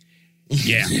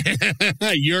 Yeah.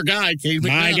 Your guy, Cade McNown.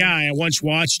 My guy. I once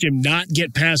watched him not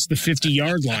get past the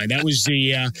 50-yard line. That was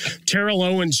the Terrell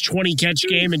Owens 20-catch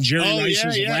game and Jerry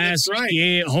Rice's last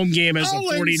home game as a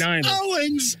 49er.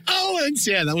 Owens.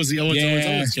 Yeah, that was the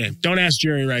Owens game. Don't ask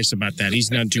Jerry Rice about that. He's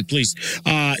none too pleased.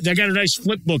 They got a nice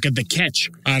flip book of the catch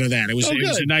out of that. It was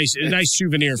a nice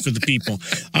souvenir for the people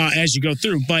as you go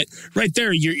through. But right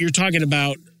there, you're talking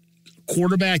about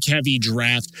quarterback-heavy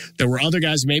draft. There were other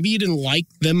guys, maybe you didn't like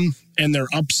them and their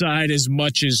upside as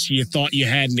much as you thought you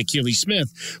had in Akili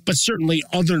Smith, but certainly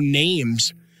other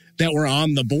names that were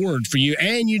on the board for you,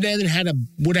 and you then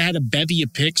would have had a bevy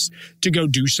of picks to go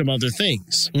do some other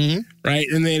things, right?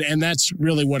 And that's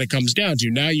really what it comes down to.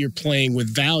 Now you're playing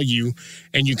with value,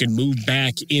 and you can move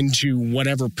back into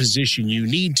whatever position you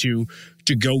need to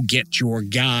go get your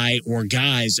guy or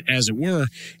guys, as it were.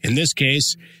 In this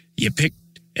case, you picked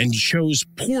and chose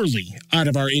poorly out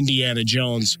of our Indiana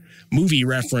Jones movie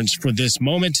reference for this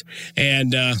moment.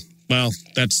 And,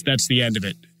 that's the end of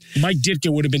it. Mike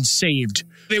Ditka would have been saved.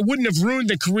 They wouldn't have ruined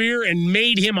the career and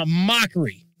made him a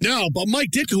mockery. No, but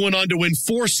Mike Ditka went on to win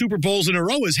 4 Super Bowls in a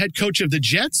row as head coach of the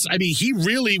Jets. I mean, he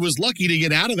really was lucky to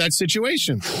get out of that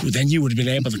situation. Then you would have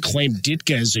been able to claim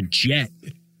Ditka as a Jet.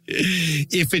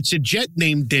 If it's a Jet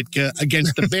named Ditka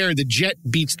against the Bear, the Jet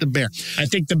beats the Bear. I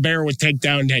think the Bear would take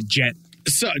down that Jet.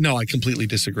 So, no, I completely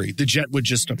disagree. The Jet would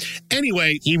just...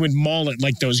 Anyway... He would maul it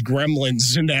like those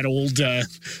gremlins in that old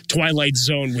Twilight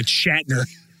Zone with Shatner.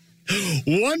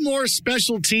 One more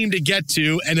special team to get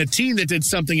to, and a team that did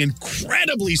something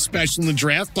incredibly special in the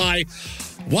draft by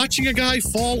watching a guy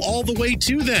fall all the way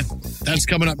to them. That's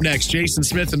coming up next. Jason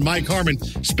Smith and Mike Harmon,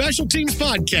 Special Teams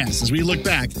Podcast, as we look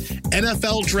back.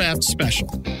 NFL Draft Special.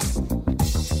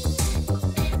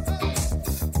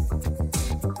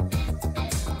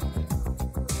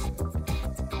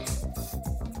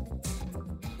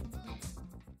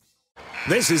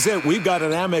 This is it. We've got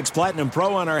an Amex Platinum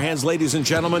Pro on our hands, ladies and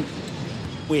gentlemen.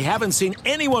 We haven't seen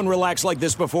anyone relax like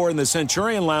this before in the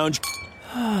Centurion Lounge.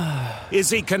 Is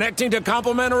he connecting to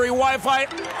complimentary Wi-Fi?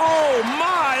 Oh,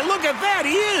 my. Look at that.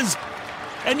 He is.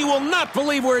 And you will not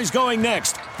believe where he's going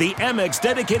next. The Amex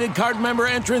dedicated card member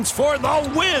entrance for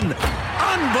the win.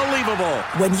 Unbelievable.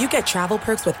 When you get travel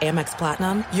perks with Amex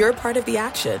Platinum, you're part of the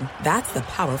action. That's the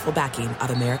powerful backing of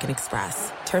American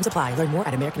Express. Terms apply. Learn more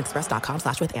at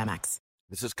americanexpress.com/withAmex.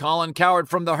 This is Colin Cowherd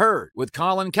from The Herd with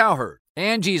Colin Cowherd.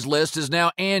 Angie's List is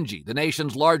now Angie, the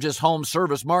nation's largest home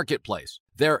service marketplace.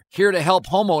 They're here to help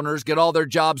homeowners get all their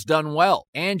jobs done well.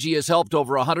 Angie has helped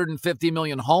over 150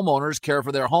 million homeowners care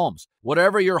for their homes.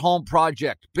 Whatever your home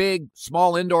project, big,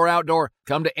 small, indoor, outdoor,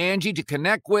 come to Angie to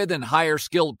connect with and hire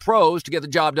skilled pros to get the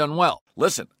job done well.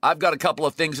 Listen, I've got a couple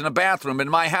of things in a bathroom in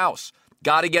my house.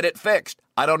 Got to get it fixed.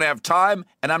 I don't have time,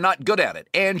 and I'm not good at it.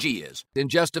 Angie is. In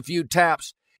just a few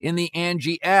taps in the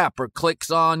Angie app or clicks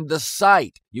on the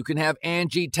site, you can have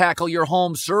Angie tackle your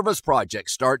home service project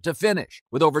start to finish.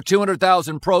 With over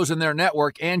 200,000 pros in their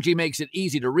network, Angie makes it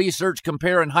easy to research,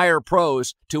 compare, and hire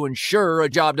pros to ensure a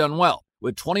job done well.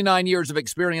 With 29 years of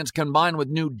experience combined with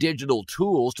new digital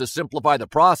tools to simplify the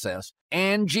process,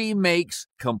 Angie makes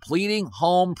completing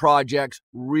home projects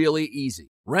really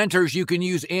easy. Renters, you can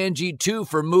use Angie too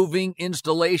for moving,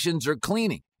 installations, or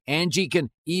cleaning. Angie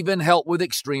can even help with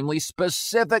extremely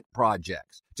specific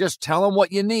projects. Just tell them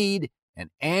what you need, and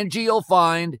Angie will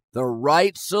find the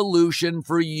right solution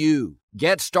for you.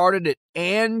 Get started at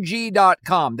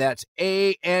Angie.com. That's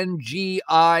ANGI.com,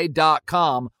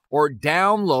 or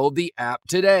download the app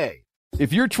today.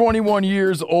 If you're 21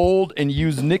 years old and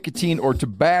use nicotine or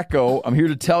tobacco, I'm here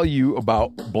to tell you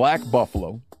about Black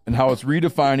Buffalo and how it's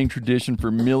redefining tradition for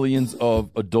millions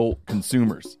of adult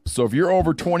consumers. So if you're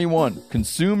over 21,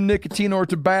 consume nicotine or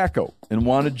tobacco, and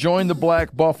want to join the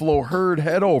Black Buffalo herd,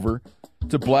 head over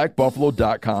to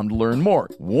blackbuffalo.com to learn more.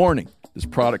 Warning, this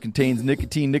product contains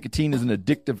nicotine. Nicotine is an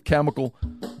addictive chemical.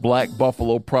 Black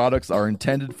Buffalo products are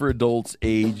intended for adults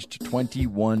aged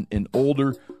 21 and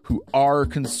older who are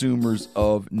consumers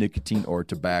of nicotine or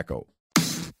tobacco.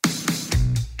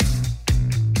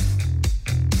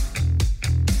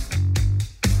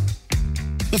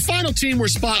 The final team we're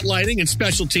spotlighting in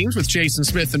special teams with Jason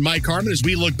Smith and Mike Harmon as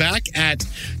we look back at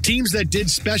teams that did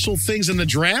special things in the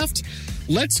draft.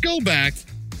 Let's go back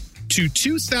to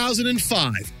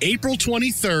 2005, April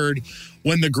 23rd,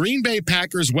 when the Green Bay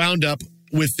Packers wound up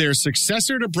with their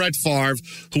successor to Brett Favre,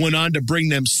 who went on to bring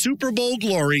them Super Bowl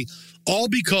glory, all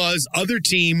because other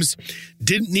teams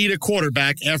didn't need a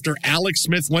quarterback after Alex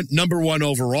Smith went number 1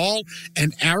 overall,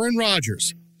 and Aaron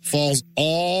Rodgers falls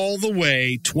all the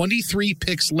way 23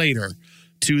 picks later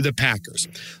to the Packers.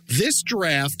 This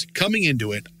draft, coming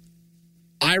into it,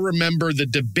 I remember the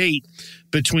debate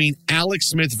between Alex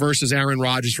Smith versus Aaron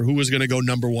Rodgers for who was going to go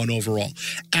number 1 overall.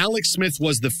 Alex Smith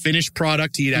was the finished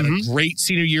product. He had a great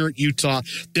senior year at Utah.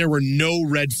 There were no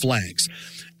red flags.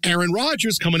 Aaron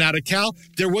Rodgers coming out of Cal,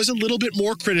 there was a little bit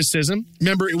more criticism.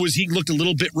 Remember, he looked a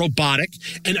little bit robotic.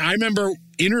 And I remember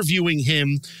interviewing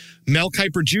him, Mel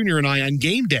Kiper Jr. and I, on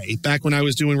game day back when I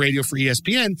was doing radio for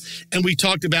ESPN, and we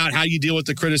talked about how you deal with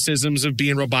the criticisms of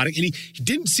being robotic, and he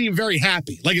didn't seem very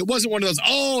happy. Like, it wasn't one of those,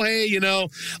 oh, hey,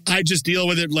 I just deal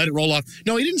with it, let it roll off.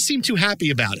 No, he didn't seem too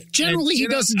happy about it. Generally, he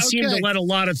doesn't seem to let a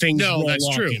lot of things roll that's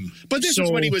off true. him. But this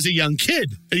was when he was a young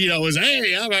kid. It was,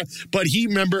 hey, but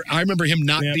I remember him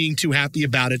not being too happy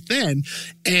about it then,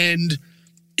 and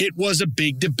it was a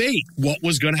big debate. What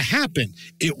was going to happen?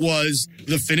 It was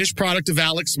the finished product of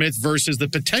Alex Smith versus the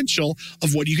potential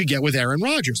of what you could get with Aaron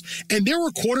Rodgers. And there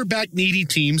were quarterback-needy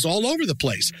teams all over the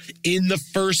place in the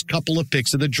first couple of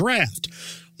picks of the draft.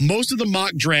 Most of the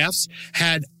mock drafts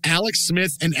had Alex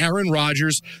Smith and Aaron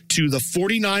Rodgers to the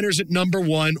 49ers at number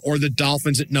 1 or the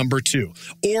Dolphins at number 2,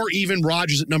 or even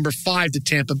Rodgers at number 5 to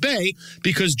Tampa Bay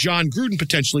because John Gruden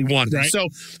potentially wanted him. So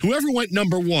whoever went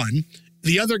number 1,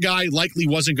 the other guy likely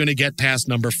wasn't going to get past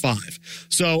number 5.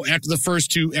 So after the first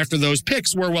 2, after those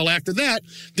picks after that,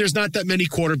 there's not that many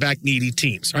quarterback-needy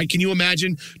teams, right? Can you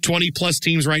imagine 20-plus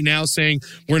teams right now saying,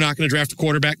 we're not going to draft a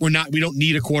quarterback, we don't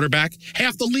need a quarterback?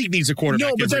 Half the league needs a quarterback.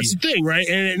 No, but that's the thing, right?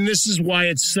 And this is why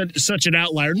it's such an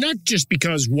outlier, not just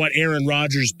because what Aaron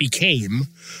Rodgers became,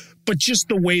 but just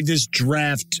the way this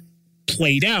draft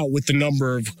played out with the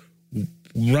number of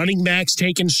running backs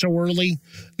taken so early,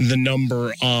 the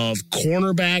number of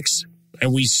cornerbacks,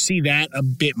 and we see that a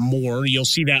bit more. You'll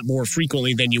see that more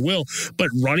frequently than you will. But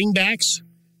running backs,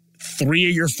 3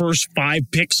 of your first 5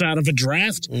 picks out of a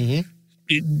draft, you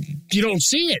don't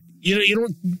see it. You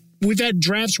don't. We've had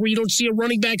drafts where you don't see a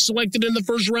running back selected in the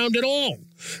first round at all.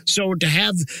 So to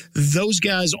have those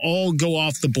guys all go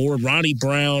off the board, Ronnie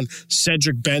Brown,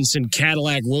 Cedric Benson,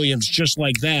 Cadillac Williams, just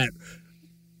like that,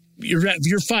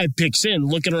 you're 5 picks in,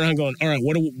 looking around going, all right,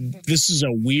 this is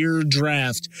a weird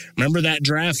draft. Remember that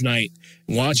draft night,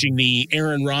 watching the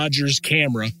Aaron Rodgers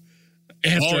camera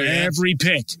after every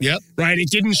pick. Yep. Right?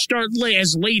 It didn't start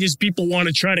as late as people want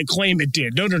to try to claim it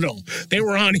did. No. They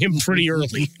were on him pretty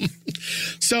early.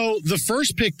 So the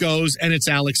first pick goes, and it's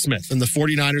Alex Smith, and the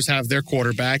 49ers have their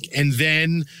quarterback, and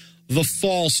then the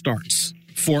fall starts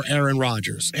for Aaron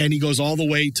Rodgers, and he goes all the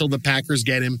way till the Packers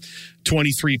get him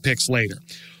 23 picks later.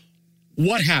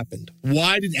 What happened?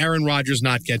 Why did Aaron Rodgers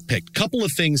not get picked? Couple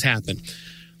of things happened.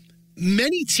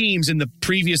 Many teams in the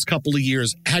previous couple of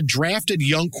years had drafted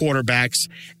young quarterbacks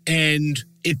and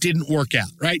it didn't work out,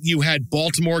 right? You had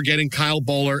Baltimore getting Kyle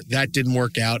Bowler. That didn't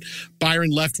work out. Byron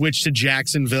Leftwich to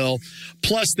Jacksonville.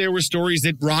 Plus, there were stories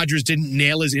that Rodgers didn't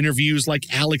nail his interviews like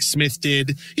Alex Smith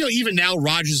did. Even now,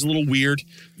 Rodgers is a little weird,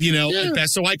 at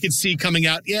best. So I could see coming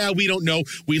out, we don't know.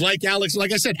 We like Alex.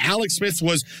 Like I said, Alex Smith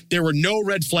there were no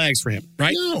red flags for him,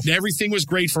 right? No. Everything was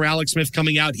great for Alex Smith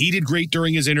coming out. He did great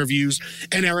during his interviews.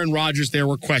 And Aaron Rodgers, there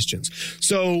were questions.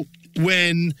 So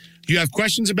when you have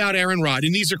questions about Aaron Rodgers,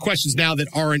 and these are questions now that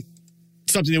aren't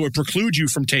something that would preclude you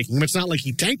from taking him. It's not like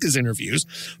he tanked his interviews,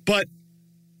 but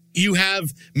you have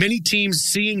many teams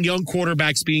seeing young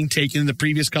quarterbacks being taken in the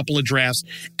previous couple of drafts,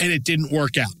 and it didn't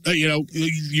work out.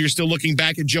 You're still looking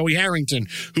back at Joey Harrington,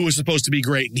 who was supposed to be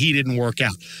great, and he didn't work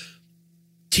out.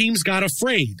 Teams got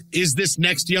afraid. Is this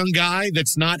next young guy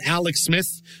that's not Alex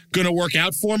Smith going to work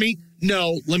out for me?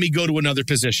 No, let me go to another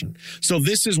position. So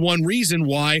this is one reason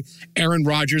why Aaron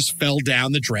Rodgers fell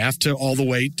down the draft to all the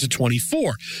way to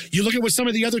 24. You look at what some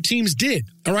of the other teams did.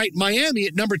 All right, Miami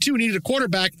at number 2 needed a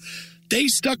quarterback. They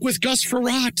stuck with Gus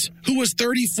Frerotte, who was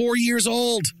 34 years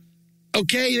old.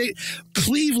 Okay,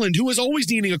 Cleveland, who was always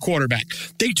needing a quarterback.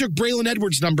 They took Braylon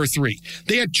Edwards, number 3.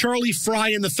 They had Charlie Fry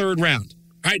in the 3rd round.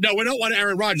 All right, no, we don't want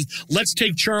Aaron Rodgers. Let's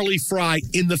take Charlie Fry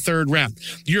in the 3rd round.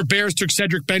 Your Bears took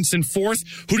Cedric Benson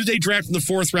 4th. Who did they draft in the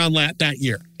 4th round that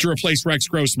year? to replace Rex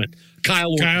Grossman?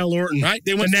 Kyle Orton. Right?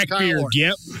 They went the for neck Kyle beard. Orton.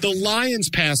 Yep. The Lions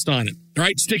passed on it.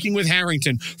 Right? Sticking with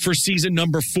Harrington for season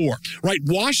number 4. Right?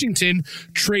 Washington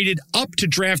traded up to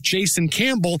draft Jason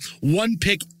Campbell 1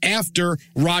 pick after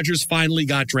Rodgers finally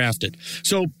got drafted.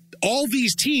 So all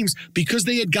these teams, because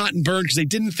they had gotten burned, because they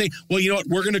didn't think, well, you know what,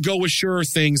 we're going to go with surer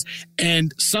things,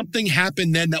 and something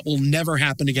happened then that will never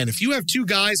happen again. If you have 2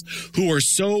 guys who are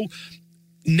so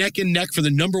neck and neck for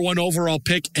the number 1 overall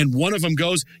pick, and one of them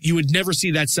goes, you would never see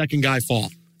that second guy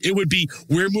fall. It would be,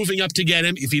 we're moving up to get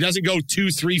him. If he doesn't go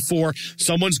 2, 3, 4,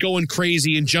 someone's going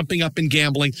crazy and jumping up and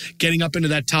gambling, getting up into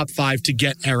that top 5 to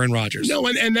get Aaron Rodgers. No,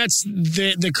 and that's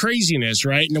the craziness,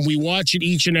 right? And we watch it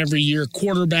each and every year.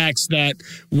 Quarterbacks that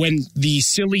when the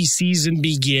silly season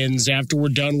begins, after we're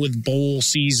done with bowl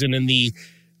season and the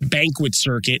banquet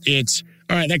circuit, it's,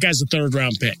 all right, that guy's a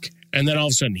 3rd-round pick. And then all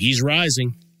of a sudden, he's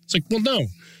rising. It's like, well, no.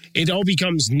 It all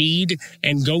becomes need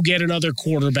and go get another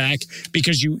quarterback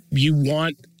because you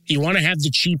want to have the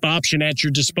cheap option at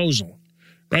your disposal,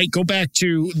 right? Go back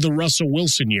to the Russell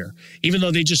Wilson year. Even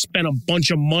though they just spent a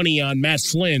bunch of money on Matt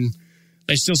Flynn,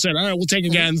 they still said, all right, we'll take a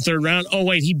guy in the 3rd round. Oh,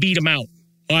 wait, he beat him out.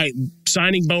 All right,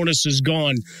 signing bonus is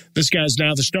gone. This guy's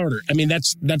now the starter. I mean,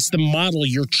 that's the model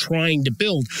you're trying to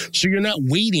build. So you're not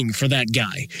waiting for that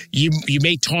guy. You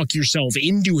may talk yourself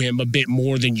into him a bit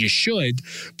more than you should,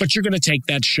 but you're going to take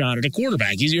that shot at a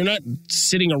quarterback. You're not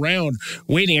sitting around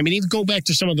waiting. I mean, even go back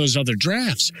to some of those other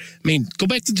drafts. I mean, go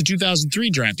back to the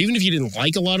 2003 draft. Even if you didn't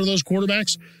like a lot of those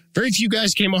quarterbacks, very few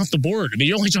guys came off the board. I mean,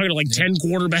 you're only talking like 10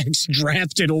 quarterbacks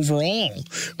drafted overall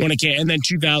when it came. And then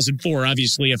 2004,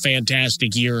 obviously a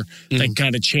fantastic year that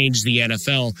kind of changed the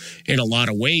NFL in a lot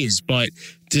of ways. But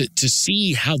to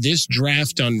see how this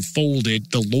draft unfolded,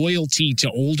 the loyalty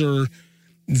to older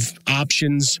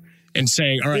options and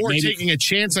saying, all right, or maybe taking a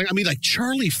chance. I mean, like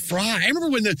Charlie Fry. I remember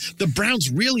when the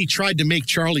Browns really tried to make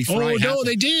Charlie Fry happen. No,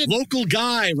 they did. Local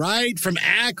guy, right? From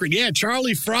Akron. Yeah,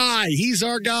 Charlie Fry. He's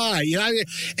our guy. You know,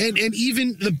 and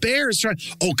even the Bears tried.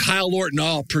 Oh, Kyle Orton.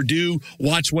 Oh, Purdue.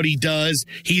 Watch what he does.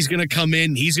 He's going to come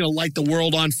in. He's going to light the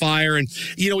world on fire. And,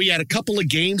 you know, he had a couple of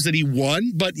games that he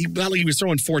won, but not like he was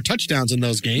throwing 4 touchdowns in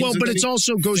those games. Well, but it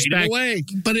also goes back.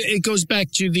 But it goes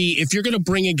back to if you're going to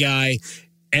bring a guy,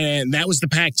 and that was the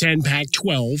Pac-10,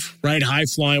 Pac-12, right? High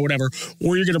flying, whatever.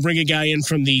 Or you're going to bring a guy in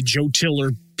from the Joe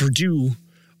Tiller, Purdue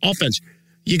offense.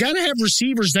 You got to have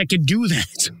receivers that can do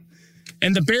that.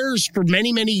 And the Bears, for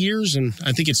many, many years, and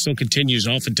I think it still continues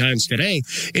oftentimes today,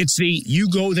 it's you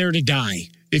go there to die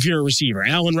if you're a receiver.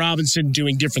 Allen Robinson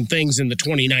doing different things in the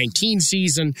 2019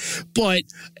 season. But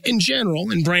in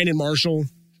general, and Brandon Marshall,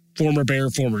 former Bear,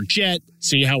 former Jet,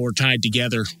 see how we're tied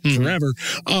together forever,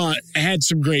 had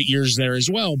some great years there as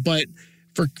well. But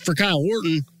for Kyle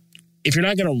Orton, if you're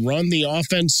not going to run the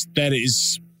offense that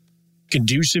is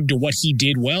conducive to what he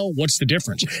did well, what's the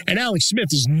difference? And Alex Smith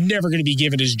is never going to be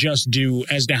given his just due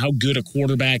as to how good a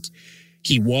quarterback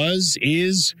he was,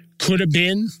 could have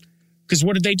been. Because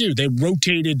what did they do? They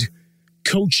rotated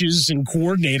coaches and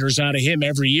coordinators out of him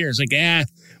every year. It's like,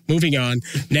 moving on.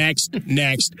 Next.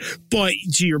 But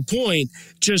to your point,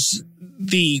 just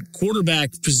the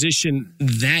quarterback position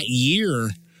that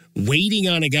year, waiting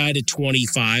on a guy to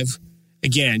 25.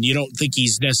 Again, you don't think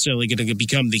he's necessarily going to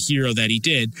become the hero that he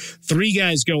did. 3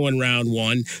 guys go in round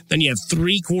 1. Then you have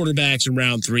 3 quarterbacks in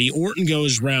round 3. Orton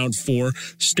goes round 4.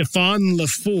 Stephon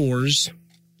LaFours.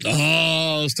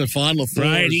 Oh, Stephon LaFours.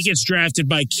 Right, he gets drafted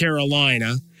by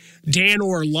Carolina. Dan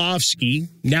Orlovsky,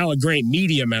 now a great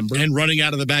media member. And running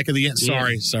out of the back of the end.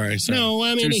 Sorry. No,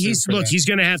 I mean, he's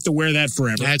going to have to wear that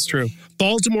forever. That's true.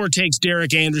 Baltimore takes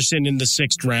Derek Anderson in the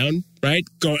 6th round, right?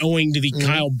 Owing to the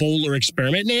Kyle Bowler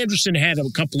experiment. And Anderson had a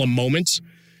couple of moments.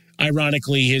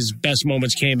 Ironically, his best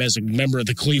moments came as a member of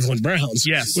the Cleveland Browns.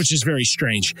 Yes. Which is very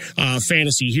strange.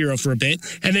 Fantasy hero for a bit.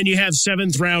 And then you have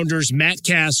 7th rounders, Matt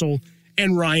Castle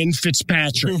and Ryan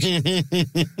Fitzpatrick.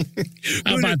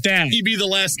 How about that? He'd be the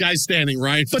last guy standing,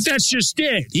 right? But that's just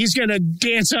it. He's going to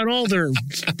dance on all their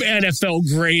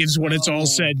NFL graves when it's all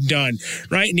said and done,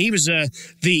 right? And he was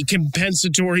the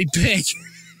compensatory pick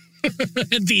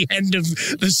at the end of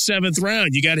the 7th round.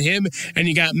 You got him and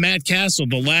you got Matt Castle,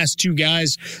 the last 2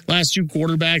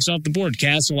 quarterbacks off the board.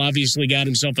 Castle obviously got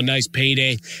himself a nice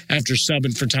payday after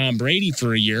subbing for Tom Brady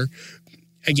for a year.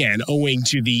 Again, owing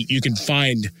to you can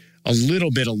find a little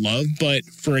bit of love, but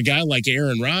for a guy like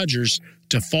Aaron Rodgers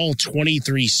to fall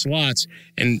 23 slots,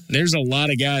 and there's a lot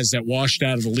of guys that washed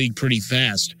out of the league pretty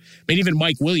fast. I mean, even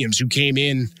Mike Williams, who came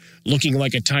in looking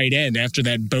like a tight end after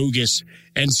that bogus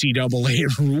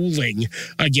NCAA ruling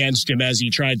against him as he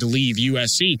tried to leave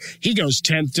USC. He goes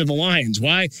 10th to the Lions.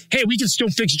 Why? Hey, we can still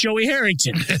fix Joey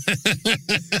Harrington.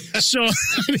 So,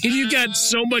 I mean, you got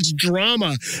so much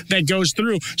drama that goes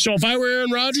through. So if I were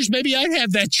Aaron Rodgers, maybe I'd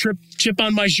have that chip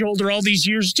on my shoulder all these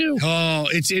years too. Oh,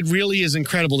 it really is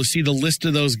incredible to see the list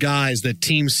of those guys that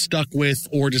teams stuck with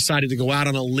or decided to go out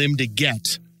on a limb to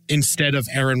get instead of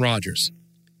Aaron Rodgers.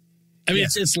 I mean,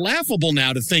 it's laughable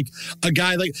now to think a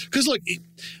guy like, because look,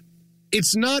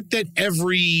 it's not that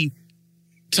every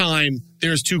time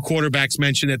there's two quarterbacks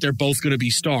mentioned that they're both going to be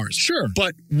stars. Sure.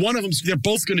 But one of them, they're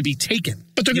both going to be taken.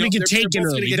 But they're going to get taken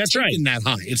early. That's right. That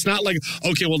high. It's not like,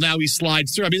 okay, well, now he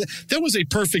slides through. I mean, there was a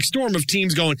perfect storm of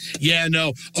teams going, yeah,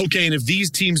 no, okay, and if these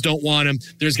teams don't want him,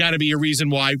 there's got to be a reason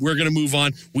why. We're going to move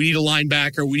on. We need a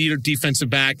linebacker. We need a defensive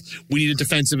back. We need a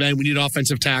defensive end. We need an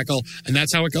offensive tackle. And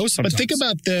that's how it goes sometimes. But think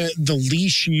about the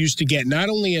leash you used to get, not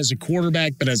only as a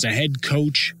quarterback, but as a head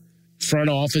coach,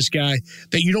 front office guy,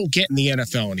 that you don't get in the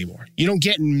NFL anymore. You don't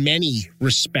get in many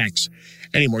respects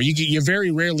anymore. You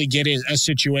very rarely get in a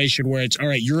situation where it's, all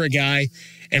right, you're a guy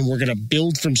and we're going to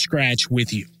build from scratch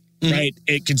with you, right?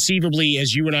 It conceivably,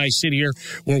 as you and I sit here,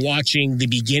 we're watching the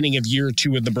beginning of year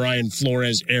 2 of the Brian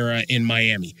Flores era in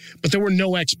Miami. But there were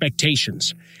no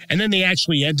expectations. And then they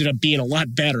actually ended up being a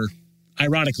lot better,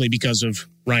 ironically, because of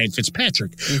Ryan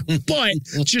Fitzpatrick. But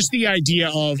just the idea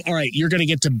of, all right, you're going to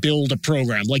get to build a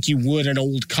program like you would an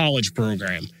old college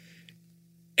program.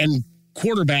 And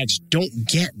quarterbacks don't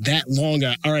get that long.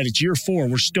 All right, it's year 4.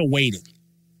 We're still waiting.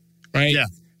 Right? Yeah.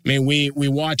 I mean, we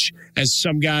watch as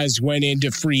some guys went into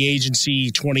free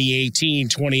agency 2018,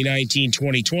 2019,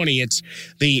 2020. It's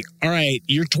all right,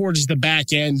 you're towards the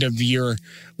back end of your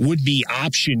would-be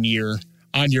option year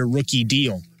on your rookie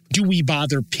deal. Do we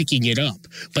bother picking it up?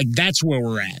 Like, that's where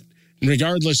we're at.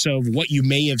 Regardless of what you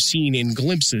may have seen in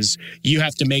glimpses, you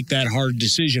have to make that hard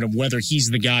decision of whether he's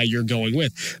the guy you're going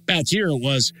with. Back here it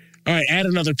was, all right, add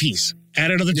another piece.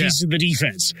 Add another piece of the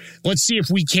defense. Let's see if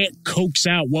we can't coax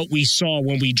out what we saw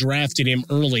when we drafted him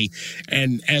early.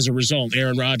 And as a result,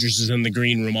 Aaron Rodgers is in the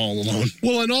green room all alone.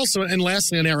 Well, and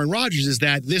lastly on Aaron Rodgers is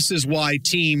that this is why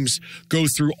teams go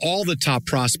through all the top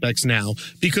prospects now,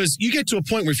 because you get to a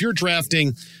point where if you're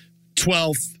drafting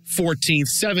 12th, 14th,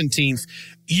 17th,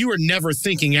 you are never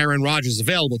thinking Aaron Rodgers is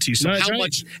available to you. So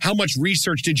how much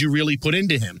research did you really put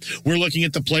into him? We're looking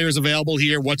at the players available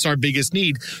here. What's our biggest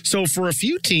need? So for a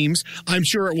few teams, I'm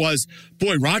sure it was,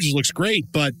 boy, Rodgers looks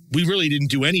great, but we really didn't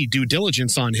do any due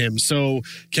diligence on him. So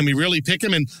can we really pick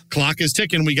him? And clock is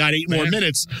ticking. We got 8 more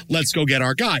minutes. Let's go get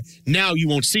our guy. Now you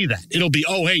won't see that. It'll be,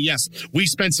 oh, hey, yes, we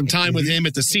spent some time with him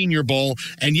at the Senior Bowl.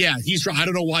 And yeah, I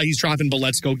don't know why he's dropping, but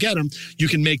let's go get him. You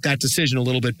can make that decision a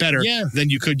little bit better than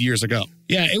you could years ago.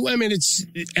 Yeah,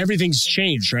 everything's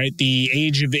changed, right? The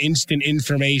age of the instant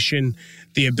information,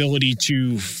 the ability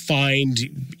to find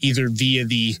either via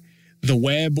the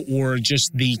web or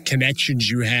just the connections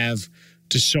you have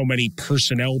to so many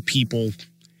personnel people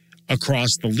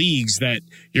across the leagues that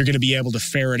you're going to be able to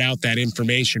ferret out that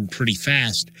information pretty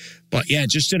fast. But yeah,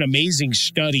 just an amazing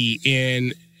study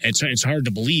it's hard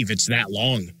to believe it's that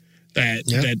long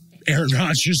that Aaron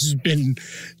Rodgers has been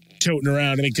toting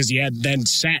around, because he had then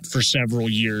sat for several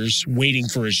years waiting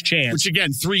for his chance. Which,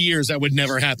 again, 3 years, that would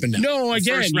never happen now. No,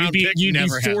 again, you'd be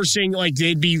forcing, like,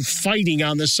 they'd be fighting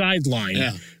on the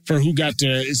sideline for who got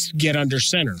to get under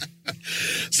center.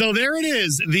 So there it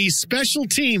is, the special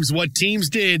teams, what teams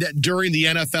did during the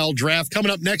NFL draft. Coming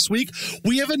up next week,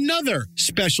 we have another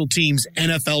special teams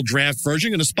NFL draft version.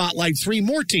 Going to spotlight 3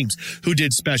 more teams who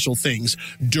did special things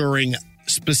during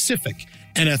specific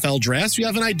NFL drafts. If you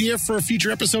have an idea for a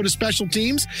future episode of Special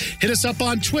Teams, hit us up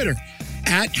on Twitter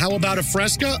at How About a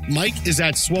Fresca. Mike is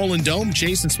at Swollen Dome.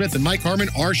 Jason Smith and Mike Harmon,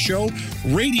 our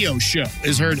radio show,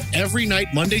 is heard every night,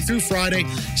 Monday through Friday,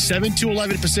 7 to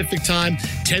 11 Pacific time,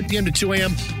 10 p.m. to 2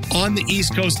 a.m. on the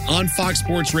East Coast on Fox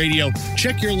Sports Radio.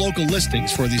 Check your local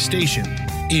listings for the station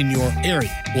in your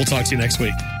area. We'll talk to you next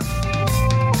week.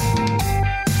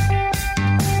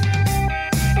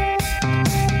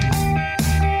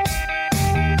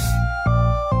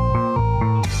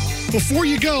 Before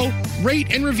you go,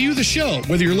 rate and review the show,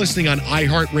 whether you're listening on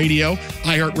iHeartRadio,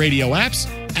 iHeartRadio apps,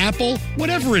 Apple,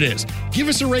 whatever it is. Give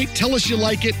us a rate. Tell us you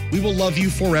like it. We will love you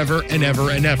forever and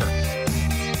ever and ever.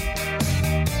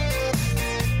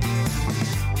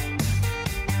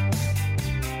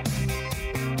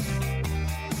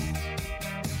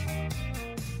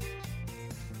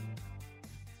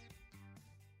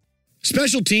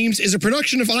 Special Teams is a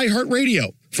production of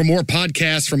iHeartRadio. For more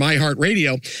podcasts from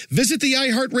iHeartRadio, visit the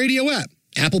iHeartRadio app,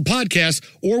 Apple Podcasts,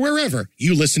 or wherever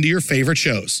you listen to your favorite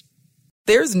shows.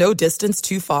 There's no distance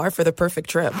too far for the perfect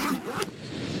trip.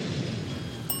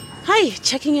 Hi,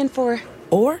 checking in for...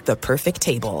 Or the perfect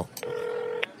table.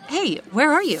 Hey,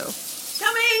 where are you?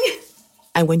 Coming!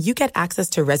 And when you get access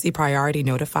to Resi Priority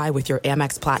Notify with your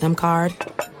Amex Platinum card...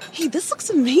 Hey, this looks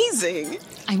amazing.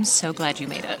 I'm so glad you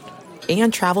made it.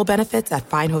 And travel benefits at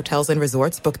fine hotels and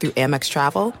resorts booked through Amex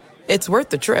Travel, it's worth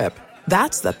the trip.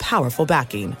 That's the powerful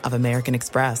backing of American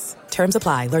Express. Terms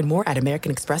apply. Learn more at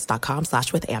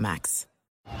americanexpress.com/withAmex.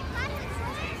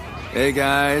 Hey,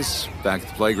 guys. Back at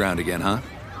the playground again, huh?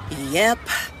 Yep.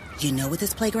 You know what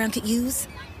this playground could use?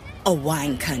 A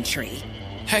wine country.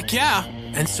 Heck yeah,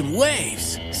 and some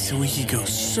waves so we could go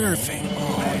surfing.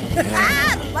 Oh,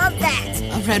 yeah. Love that.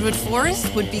 A redwood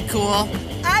forest would be cool.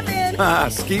 I'm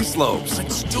in. Ski slopes.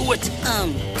 Let's do it.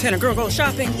 Can a girl go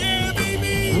shopping? Yeah,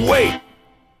 baby. Wait!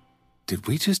 Did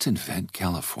we just invent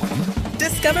California?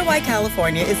 Discover why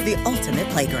California is the ultimate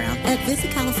playground at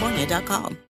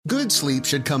visitcalifornia.com. Good sleep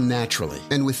should come naturally,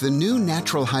 and with the new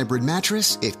Natural Hybrid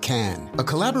mattress, it can. A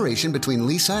collaboration between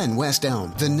Lisa and West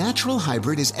Elm, the Natural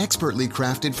Hybrid is expertly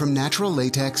crafted from natural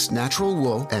latex, natural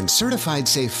wool, and certified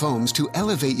safe foams to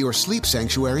elevate your sleep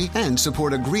sanctuary and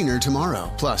support a greener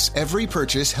tomorrow. Plus, every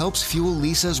purchase helps fuel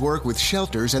Lisa's work with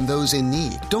shelters and those in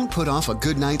need. Don't put off a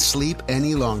good night's sleep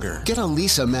any longer. Get a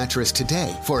Lisa mattress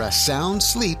today for a sound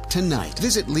sleep tonight.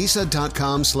 Visit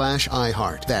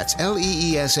lisa.com/iHeart. That's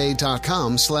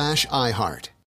LEESA.com/iHeart.